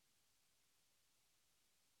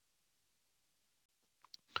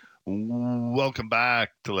 Welcome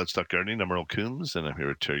back to Let's Talk Gardening. I'm Earl Coombs, and I'm here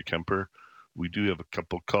with Terry Kemper. We do have a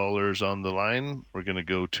couple callers on the line. We're going to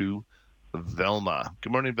go to Velma.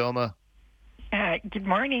 Good morning, Velma. Good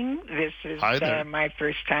morning. This is my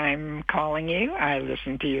first time calling you. I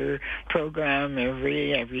listen to your program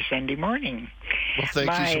every Sunday morning. Well,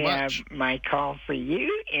 thank you so much. My call for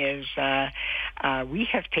you is we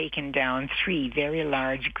have taken down 3 very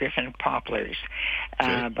large Griffin poplars by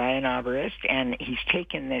an arborist, and he's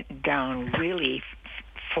taken it down really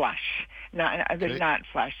flush. Not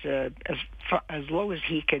flush, as low as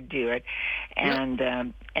he could do it, and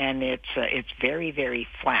it's very, very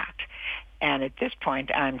flat. And at this point,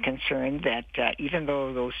 I'm concerned that even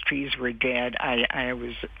though those trees were dead, I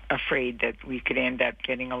was afraid that we could end up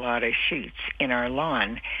getting a lot of shoots in our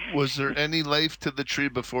lawn. Was there any life to the tree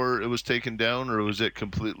before it was taken down, or was it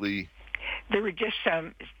completely? There were just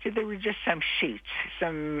some shoots,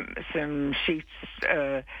 some shoots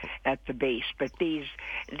at the base. But these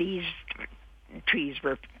trees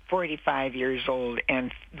were 45 years old,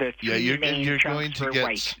 and the 3 main trunks were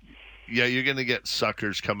white. Yeah, you're going to get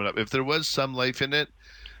suckers coming up. If there was some life in it,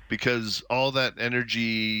 because all that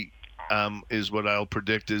energy is what I'll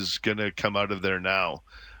predict is going to come out of there now.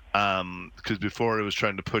 Because before it was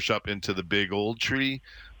trying to push up into the big old tree,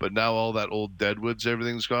 but now all that old deadwoods,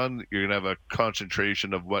 everything's gone. You're going to have a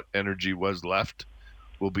concentration of what energy was left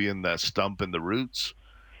will be in that stump and the roots.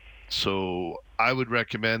 So I would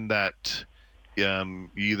recommend that you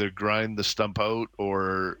either grind the stump out,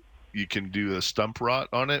 or you can do a stump rot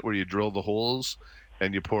on it where you drill the holes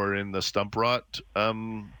and you pour in the stump rot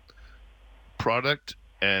product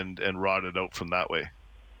and rot it out from that way.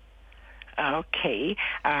 Okay.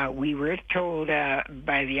 We were told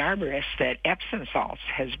by the arborist that Epsom salts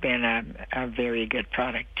has been a very good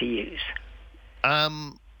product to use.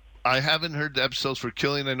 I haven't heard the Epicells for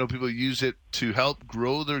killing. I know people use it to help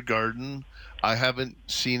grow their garden. I haven't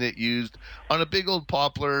seen it used on a big old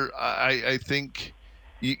poplar. I think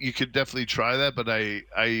you could definitely try that, but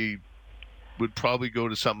I would probably go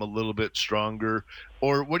to something a little bit stronger.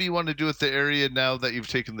 Or what do you want to do with the area now that you've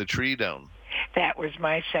taken the tree down? That was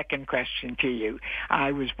my second question to you.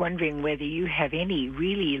 I was wondering whether you have any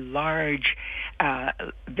really large,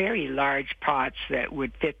 very large pots that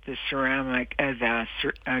would fit the ceramic,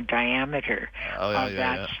 diameter of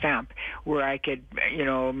that stump, where I could,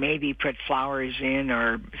 maybe put flowers in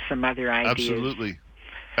or some other ideas.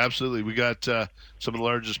 Absolutely. We got some of the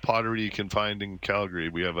largest pottery you can find in Calgary.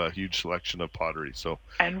 We have a huge selection of pottery.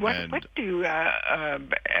 And what do are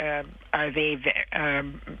they?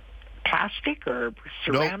 Plastic or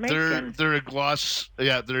ceramic? No, they're a gloss.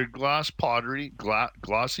 Yeah, they're gloss pottery,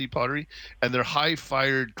 glossy pottery, and they're high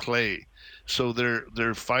fired clay. So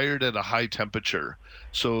they're fired at a high temperature.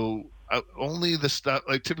 So only the stuff,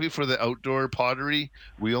 like typically for the outdoor pottery,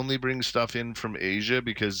 we only bring stuff in from Asia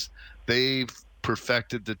because they've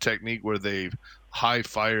perfected the technique where they've high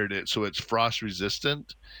fired it so it's frost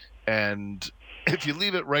resistant. And if you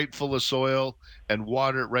leave it right full of soil and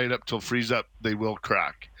water it right up till freeze up, they will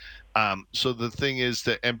crack. So the thing is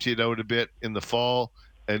to empty it out a bit in the fall,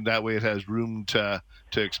 and that way it has room to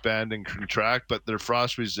expand and contract, but they're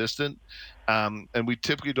frost resistant. And we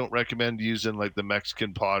typically don't recommend using like the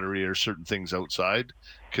Mexican pottery or certain things outside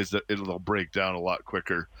because it'll break down a lot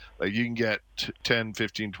quicker. Like you can get 10,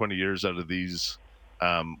 15, 20 years out of these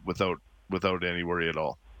without any worry at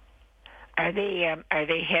all. Are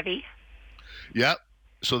they heavy? Yep.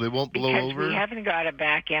 So they won't blow over. Because we haven't got a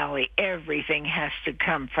back alley. Everything has to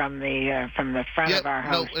come from the front of our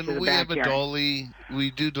house to the we backyard. have a dolly.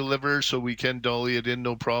 We do deliver, so we can dolly it in,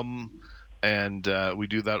 no problem. And we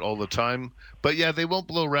do that all the time. But yeah, they won't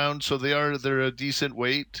blow around. So they're a decent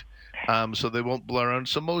weight. So they won't blow around.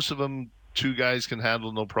 So most of them, 2 guys can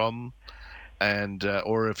handle, no problem. And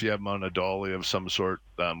or if you have them on a dolly of some sort,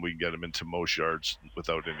 we can get them into most yards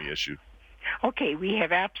without any issue. Okay, we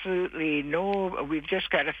have we've just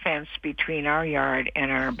got a fence between our yard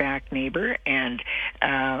and our back neighbor, and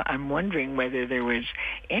I'm wondering whether there was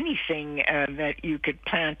anything that you could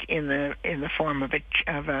plant in the form of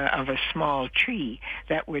a small tree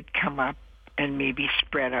that would come up and maybe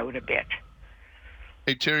spread out a bit.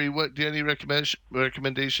 Hey Terry, do you have any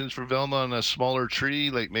recommendations for Velma on a smaller tree,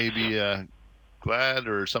 like maybe Glad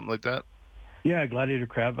or something like that? Yeah, gladiator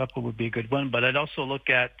crabapple would be a good one, but I'd also look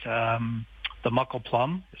at the muckle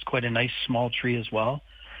plum. It's quite a nice small tree as well.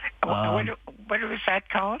 What was that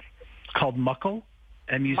called? It's called muckle,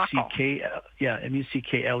 M-U-C-K,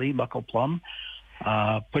 M-U-C-K-L-E, muckle plum.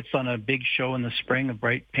 Puts on a big show in the spring of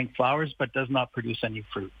bright pink flowers, but does not produce any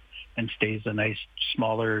fruit and stays a nice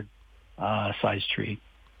smaller size tree.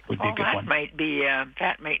 Would be a good one.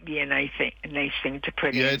 That might be a nice thing to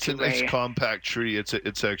put in. Yeah, it's a nice compact tree.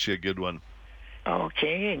 It's actually a good one.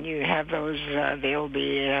 Okay, and you have those. They'll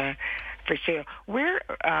be for sale.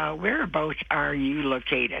 Whereabouts are you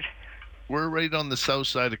located? We're right on the south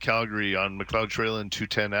side of Calgary on McLeod Trail and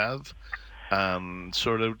 210 Ave.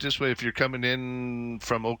 Sort of this way, if you're coming in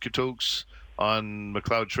from Okotoks on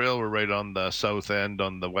McLeod Trail, we're right on the south end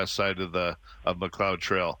on the west side of McLeod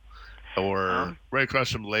Trail. Or right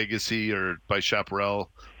across from Legacy or by Chaparral.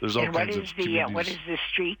 There's all kinds of communities. What is the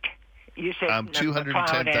street? You said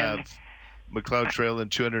 210th Ave, McLeod Trail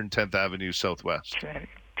and 210th Avenue Southwest.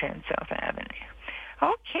 210 South Avenue.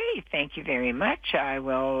 Okay, thank you very much. I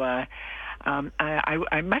will.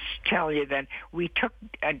 I must tell you that we took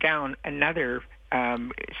down another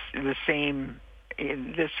the same.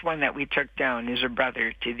 This one that we took down is a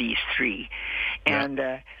brother to these 3, and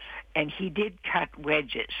he did cut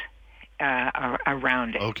wedges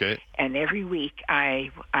around it. Okay. And every week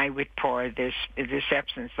I would pour this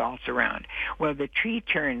Epsom salts around. Well, the tree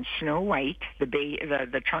turns snow white.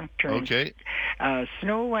 The trunk turns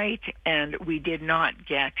snow white, and we did not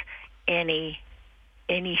get any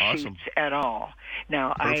shoots at all.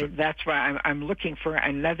 Now, that's why I'm looking for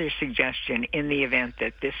another suggestion in the event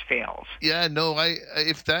that this fails. Yeah, no,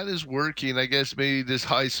 if that is working, I guess maybe this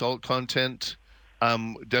high salt content.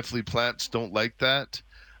 Definitely plants don't like that.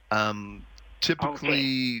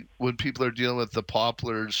 Typically, when people are dealing with the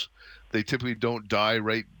poplars, they typically don't die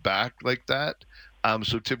right back like that.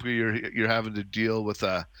 So typically, you're having to deal with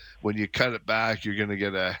when you cut it back, you're going to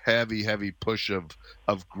get a heavy push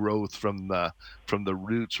of growth from the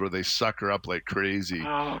roots where they sucker up like crazy.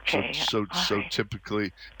 Okay. So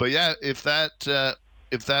typically, but yeah, if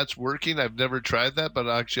that's working, I've never tried that, but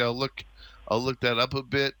actually I'll look that up a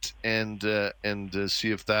bit and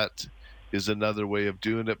see if that is another way of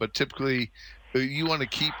doing it. But typically, you want to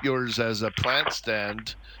keep yours as a plant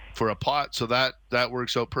stand for a pot, so that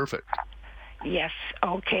works out perfect. Yes.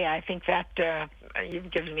 Okay. I think that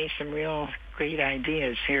you've given me some real great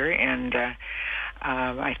ideas here, and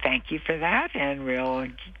I thank you for that, and we'll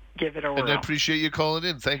give it a whirl. And I appreciate you calling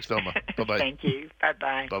in. Thanks, Velma. Bye-bye. Thank you.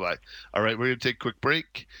 Bye-bye. Bye-bye. All right, we're going to take a quick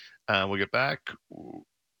break. We'll get back.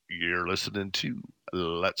 You're listening to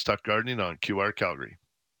Let's Talk Gardening on QR Calgary.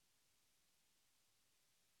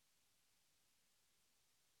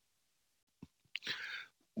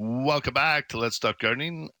 Welcome back to Let's Talk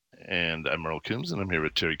Gardening, and I'm Merle Coombs, and I'm here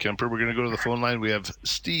with Terry Kemper. We're going to go to the phone line. We have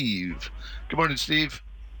Steve. Good morning, Steve.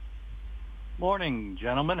 Morning,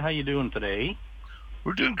 gentlemen. How you doing today?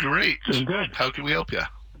 We're doing great. Doing good. How can we help you?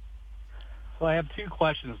 So I have two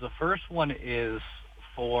questions. The first one is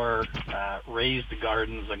for raised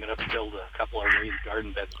gardens. I'm going to build a couple of raised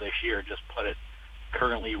garden beds this year, just put it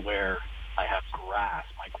currently where I have grass.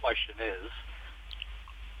 My question is,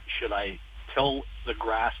 should I till the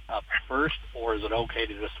grass up first, or is it okay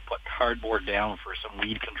to just put cardboard down for some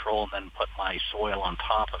weed control and then put my soil on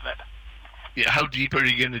top of it? Yeah, how deep are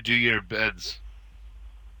you going to do your beds?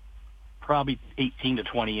 Probably 18 to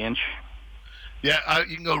 20 inch. Yeah,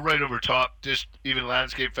 you can go right over top, just even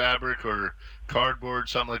landscape fabric or cardboard,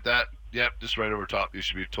 something like that. Yep, just right over top. You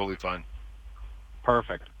should be totally fine.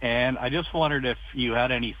 Perfect. And I just wondered if you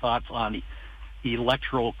had any thoughts on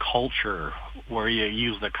electroculture, where you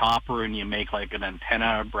use the copper and you make like an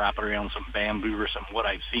antenna, wrap it around some bamboo or some wood.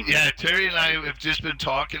 I've seen. Yeah, Terry and I have just been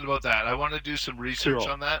talking about that. I want to do some research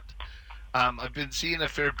on that. I've been seeing a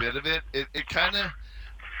fair bit of it. It kind of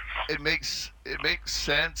makes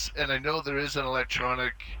sense, and I know there is an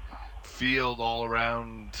electronic field all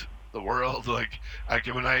around the world. Like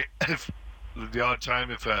if the odd time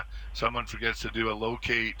if someone forgets to do a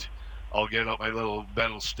locate, I'll get out my little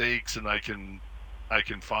metal stakes and I can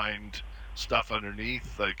find stuff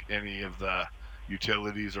underneath, like any of the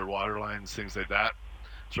utilities or water lines, things like that,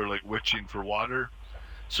 sort of like witching for water.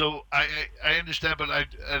 So I understand, but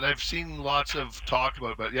I've seen lots of talk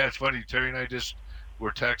about it. But yeah, it's funny. Terry and I just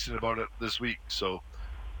were texting about it this week. So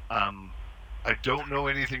I don't know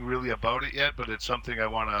anything really about it yet, but it's something I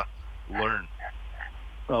want to learn.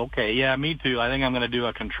 Okay, yeah, me too. I think I'm going to do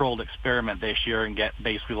a controlled experiment this year and get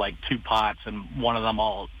basically like two pots, and one of them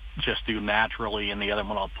I'll just do naturally, and the other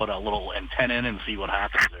one I'll put a little antenna in and see what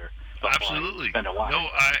happens there. Absolutely. No,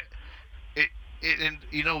 and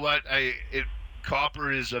you know what?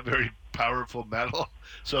 Copper is a very powerful metal,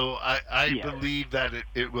 so I believe that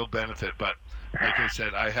it will benefit. But like I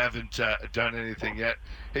said, I haven't done anything yet.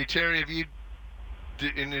 Hey, Terry, have you,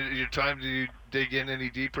 in your time, did you dig in any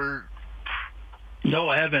deeper? No,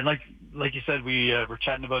 I haven't. Like you said, we were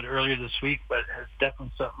chatting about it earlier this week, but it's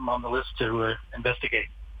definitely something on the list to investigate.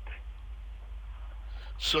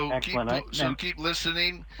 So keep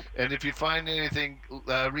listening, and if you find anything,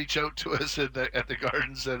 reach out to us at the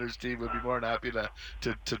Garden Center. Steve would be more than happy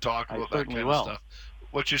to talk about that kind of stuff.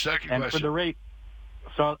 What's your second question? For the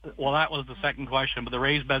that was the second question, but the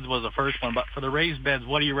raised beds was the first one. But for the raised beds,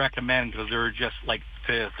 what do you recommend? Because they're just like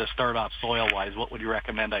to start off soil-wise, what would you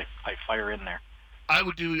recommend I fire in there? I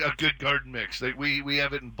would do a good garden mix. Like we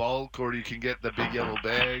have it in bulk, or you can get the big yellow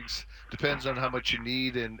bags. Depends on how much you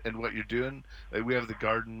need and what you're doing. Like we have the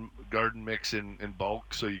garden mix in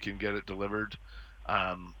bulk, so you can get it delivered.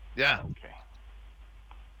 Yeah. Okay.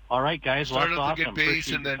 All right, guys. Start at the good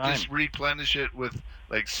base and then just replenish it with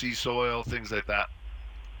like sea soil, things like that.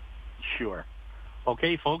 Sure.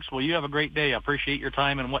 Okay, folks. Well, you have a great day. I appreciate your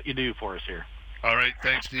time and what you do for us here. All right.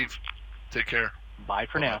 Thanks, Steve. Take care. Bye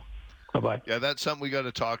for now. Bye-bye. Yeah, that's something we got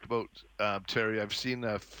to talk about, Terry. I've seen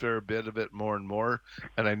a fair bit of it more and more,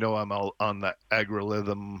 and I know I'm all on the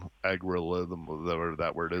agrolithm, whatever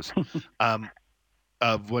that word is.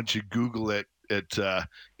 Of once you Google it, it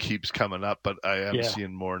keeps coming up, but I am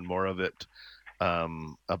seeing more and more of it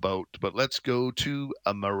about. But let's go to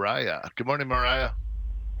Mariah. Good morning, Mariah.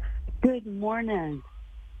 Good morning.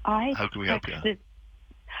 How can we help you?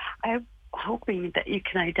 I'm hoping that you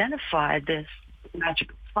can identify this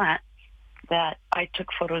magical plant that I took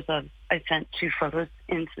photos of. I sent 2 photos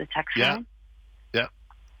into the text line. Yeah.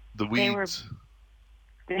 The weeds.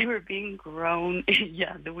 They were being grown.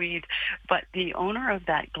 Yeah, the weed. But the owner of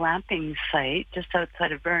that glamping site just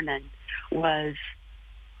outside of Vernon was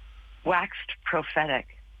waxed prophetic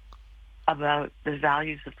about the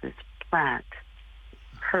values of this plant,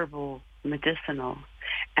 herbal, medicinal.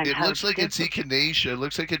 And it looks like it's echinacea. It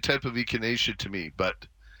looks like a type of echinacea to me. But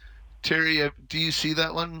Terry, do you see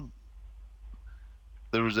that one?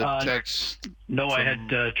 There was a text. No, I had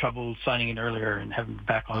trouble signing in earlier and haven't been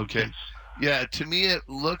back on. Okay. Yeah, to me it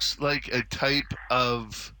looks like a type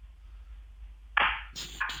of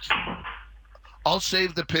I'll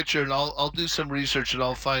save the picture and I'll do some research and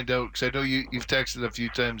I'll find out, because I know you've texted a few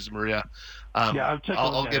times, Maria.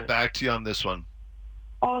 I'll get back to you on this one.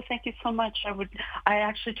 Oh, thank you so much. I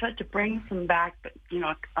actually tried to bring some back, but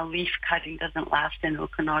a leaf cutting doesn't last in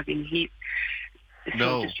Okanagan heat.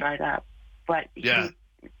 So it just dried up. But he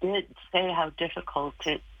did say how difficult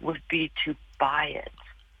it would be to buy it.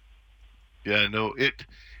 Yeah, no, it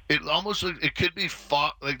almost, it could be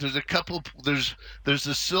like there's a couple, there's the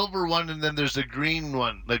silver one and then there's the green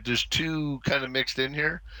one. Like there's two kind of mixed in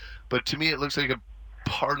here, but to me it looks like a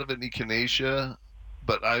part of an echinacea.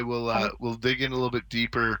 But I will we'll dig in a little bit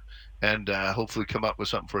deeper and hopefully come up with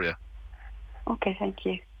something for you. Okay, thank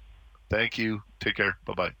you. Thank you. Take care.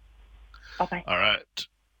 Bye-bye. Bye-bye. All right.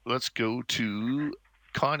 Let's go to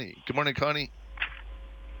Connie. Good morning, Connie.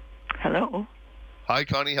 Hello. Hi,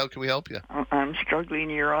 Connie. How can we help you? I'm struggling.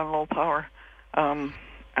 You're on low power.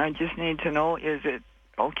 I just need to know, is it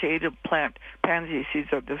okay to plant pansy seeds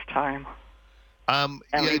at this time? Yeah,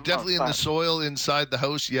 definitely in the soil inside the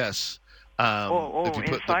house, yes.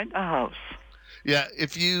 Inside the house. Yeah,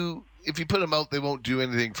 if you put them out, they won't do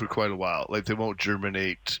anything for quite a while. Like they won't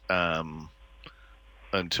germinate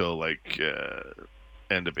until like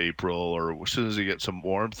end of April, or as soon as they get some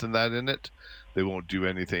warmth and that in it, they won't do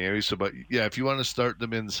anything anyway. So, but yeah, if you want to start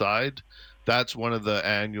them inside, that's one of the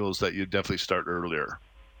annuals that you definitely start earlier.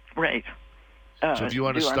 Right. So if you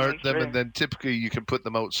want to start them, and then typically you can put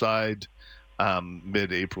them outside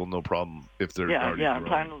mid-April, no problem. If they're already I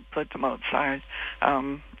plan to put them outside.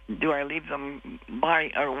 Do I leave them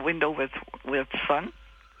by a window with sun?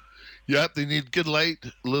 Yep, they need good light,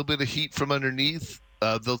 a little bit of heat from underneath.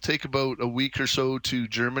 They'll take about a week or so to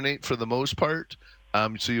germinate for the most part.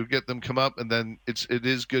 So you'll get them come up, and then it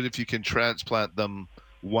is good if you can transplant them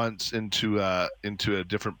once into a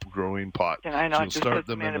different growing pot. Can I not just put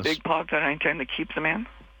them in a big pot that I intend to keep them in?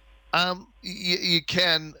 You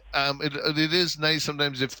can. It is nice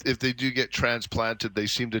sometimes if they do get transplanted, they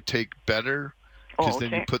seem to take better because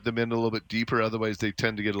then you put them in a little bit deeper. Otherwise, they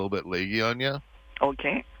tend to get a little bit leggy on you.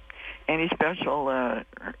 Okay. Any special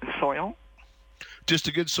soil? Just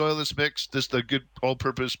a good soilless mix. Just a good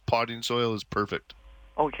all-purpose potting soil is perfect.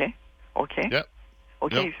 Okay. Yep.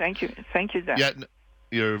 Okay. Yep. Thank you, Dan. Yeah,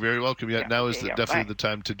 you're very welcome. Now is definitely the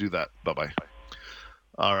time to do that. Bye-bye.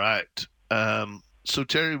 All right. So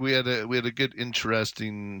Terry, we had a good,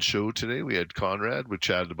 interesting show today. We had Conrad. We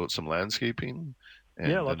chatted about some landscaping.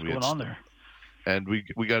 And lots going on there. And we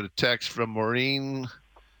got a text from Maureen,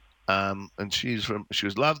 and she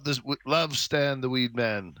was love Stan the Weed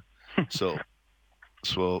Man. So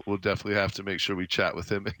we'll definitely have to make sure we chat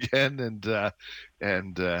with him again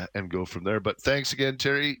and go from there. But thanks again,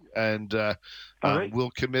 Terry, and right. We'll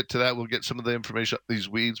commit to that. We'll get some of the information on these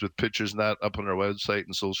weeds with pictures and that up on our website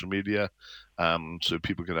and social media, so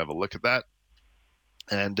people can have a look at that.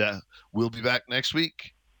 And we'll be back next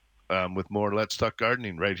week with more Let's Talk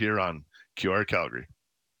Gardening right here on QR Calgary.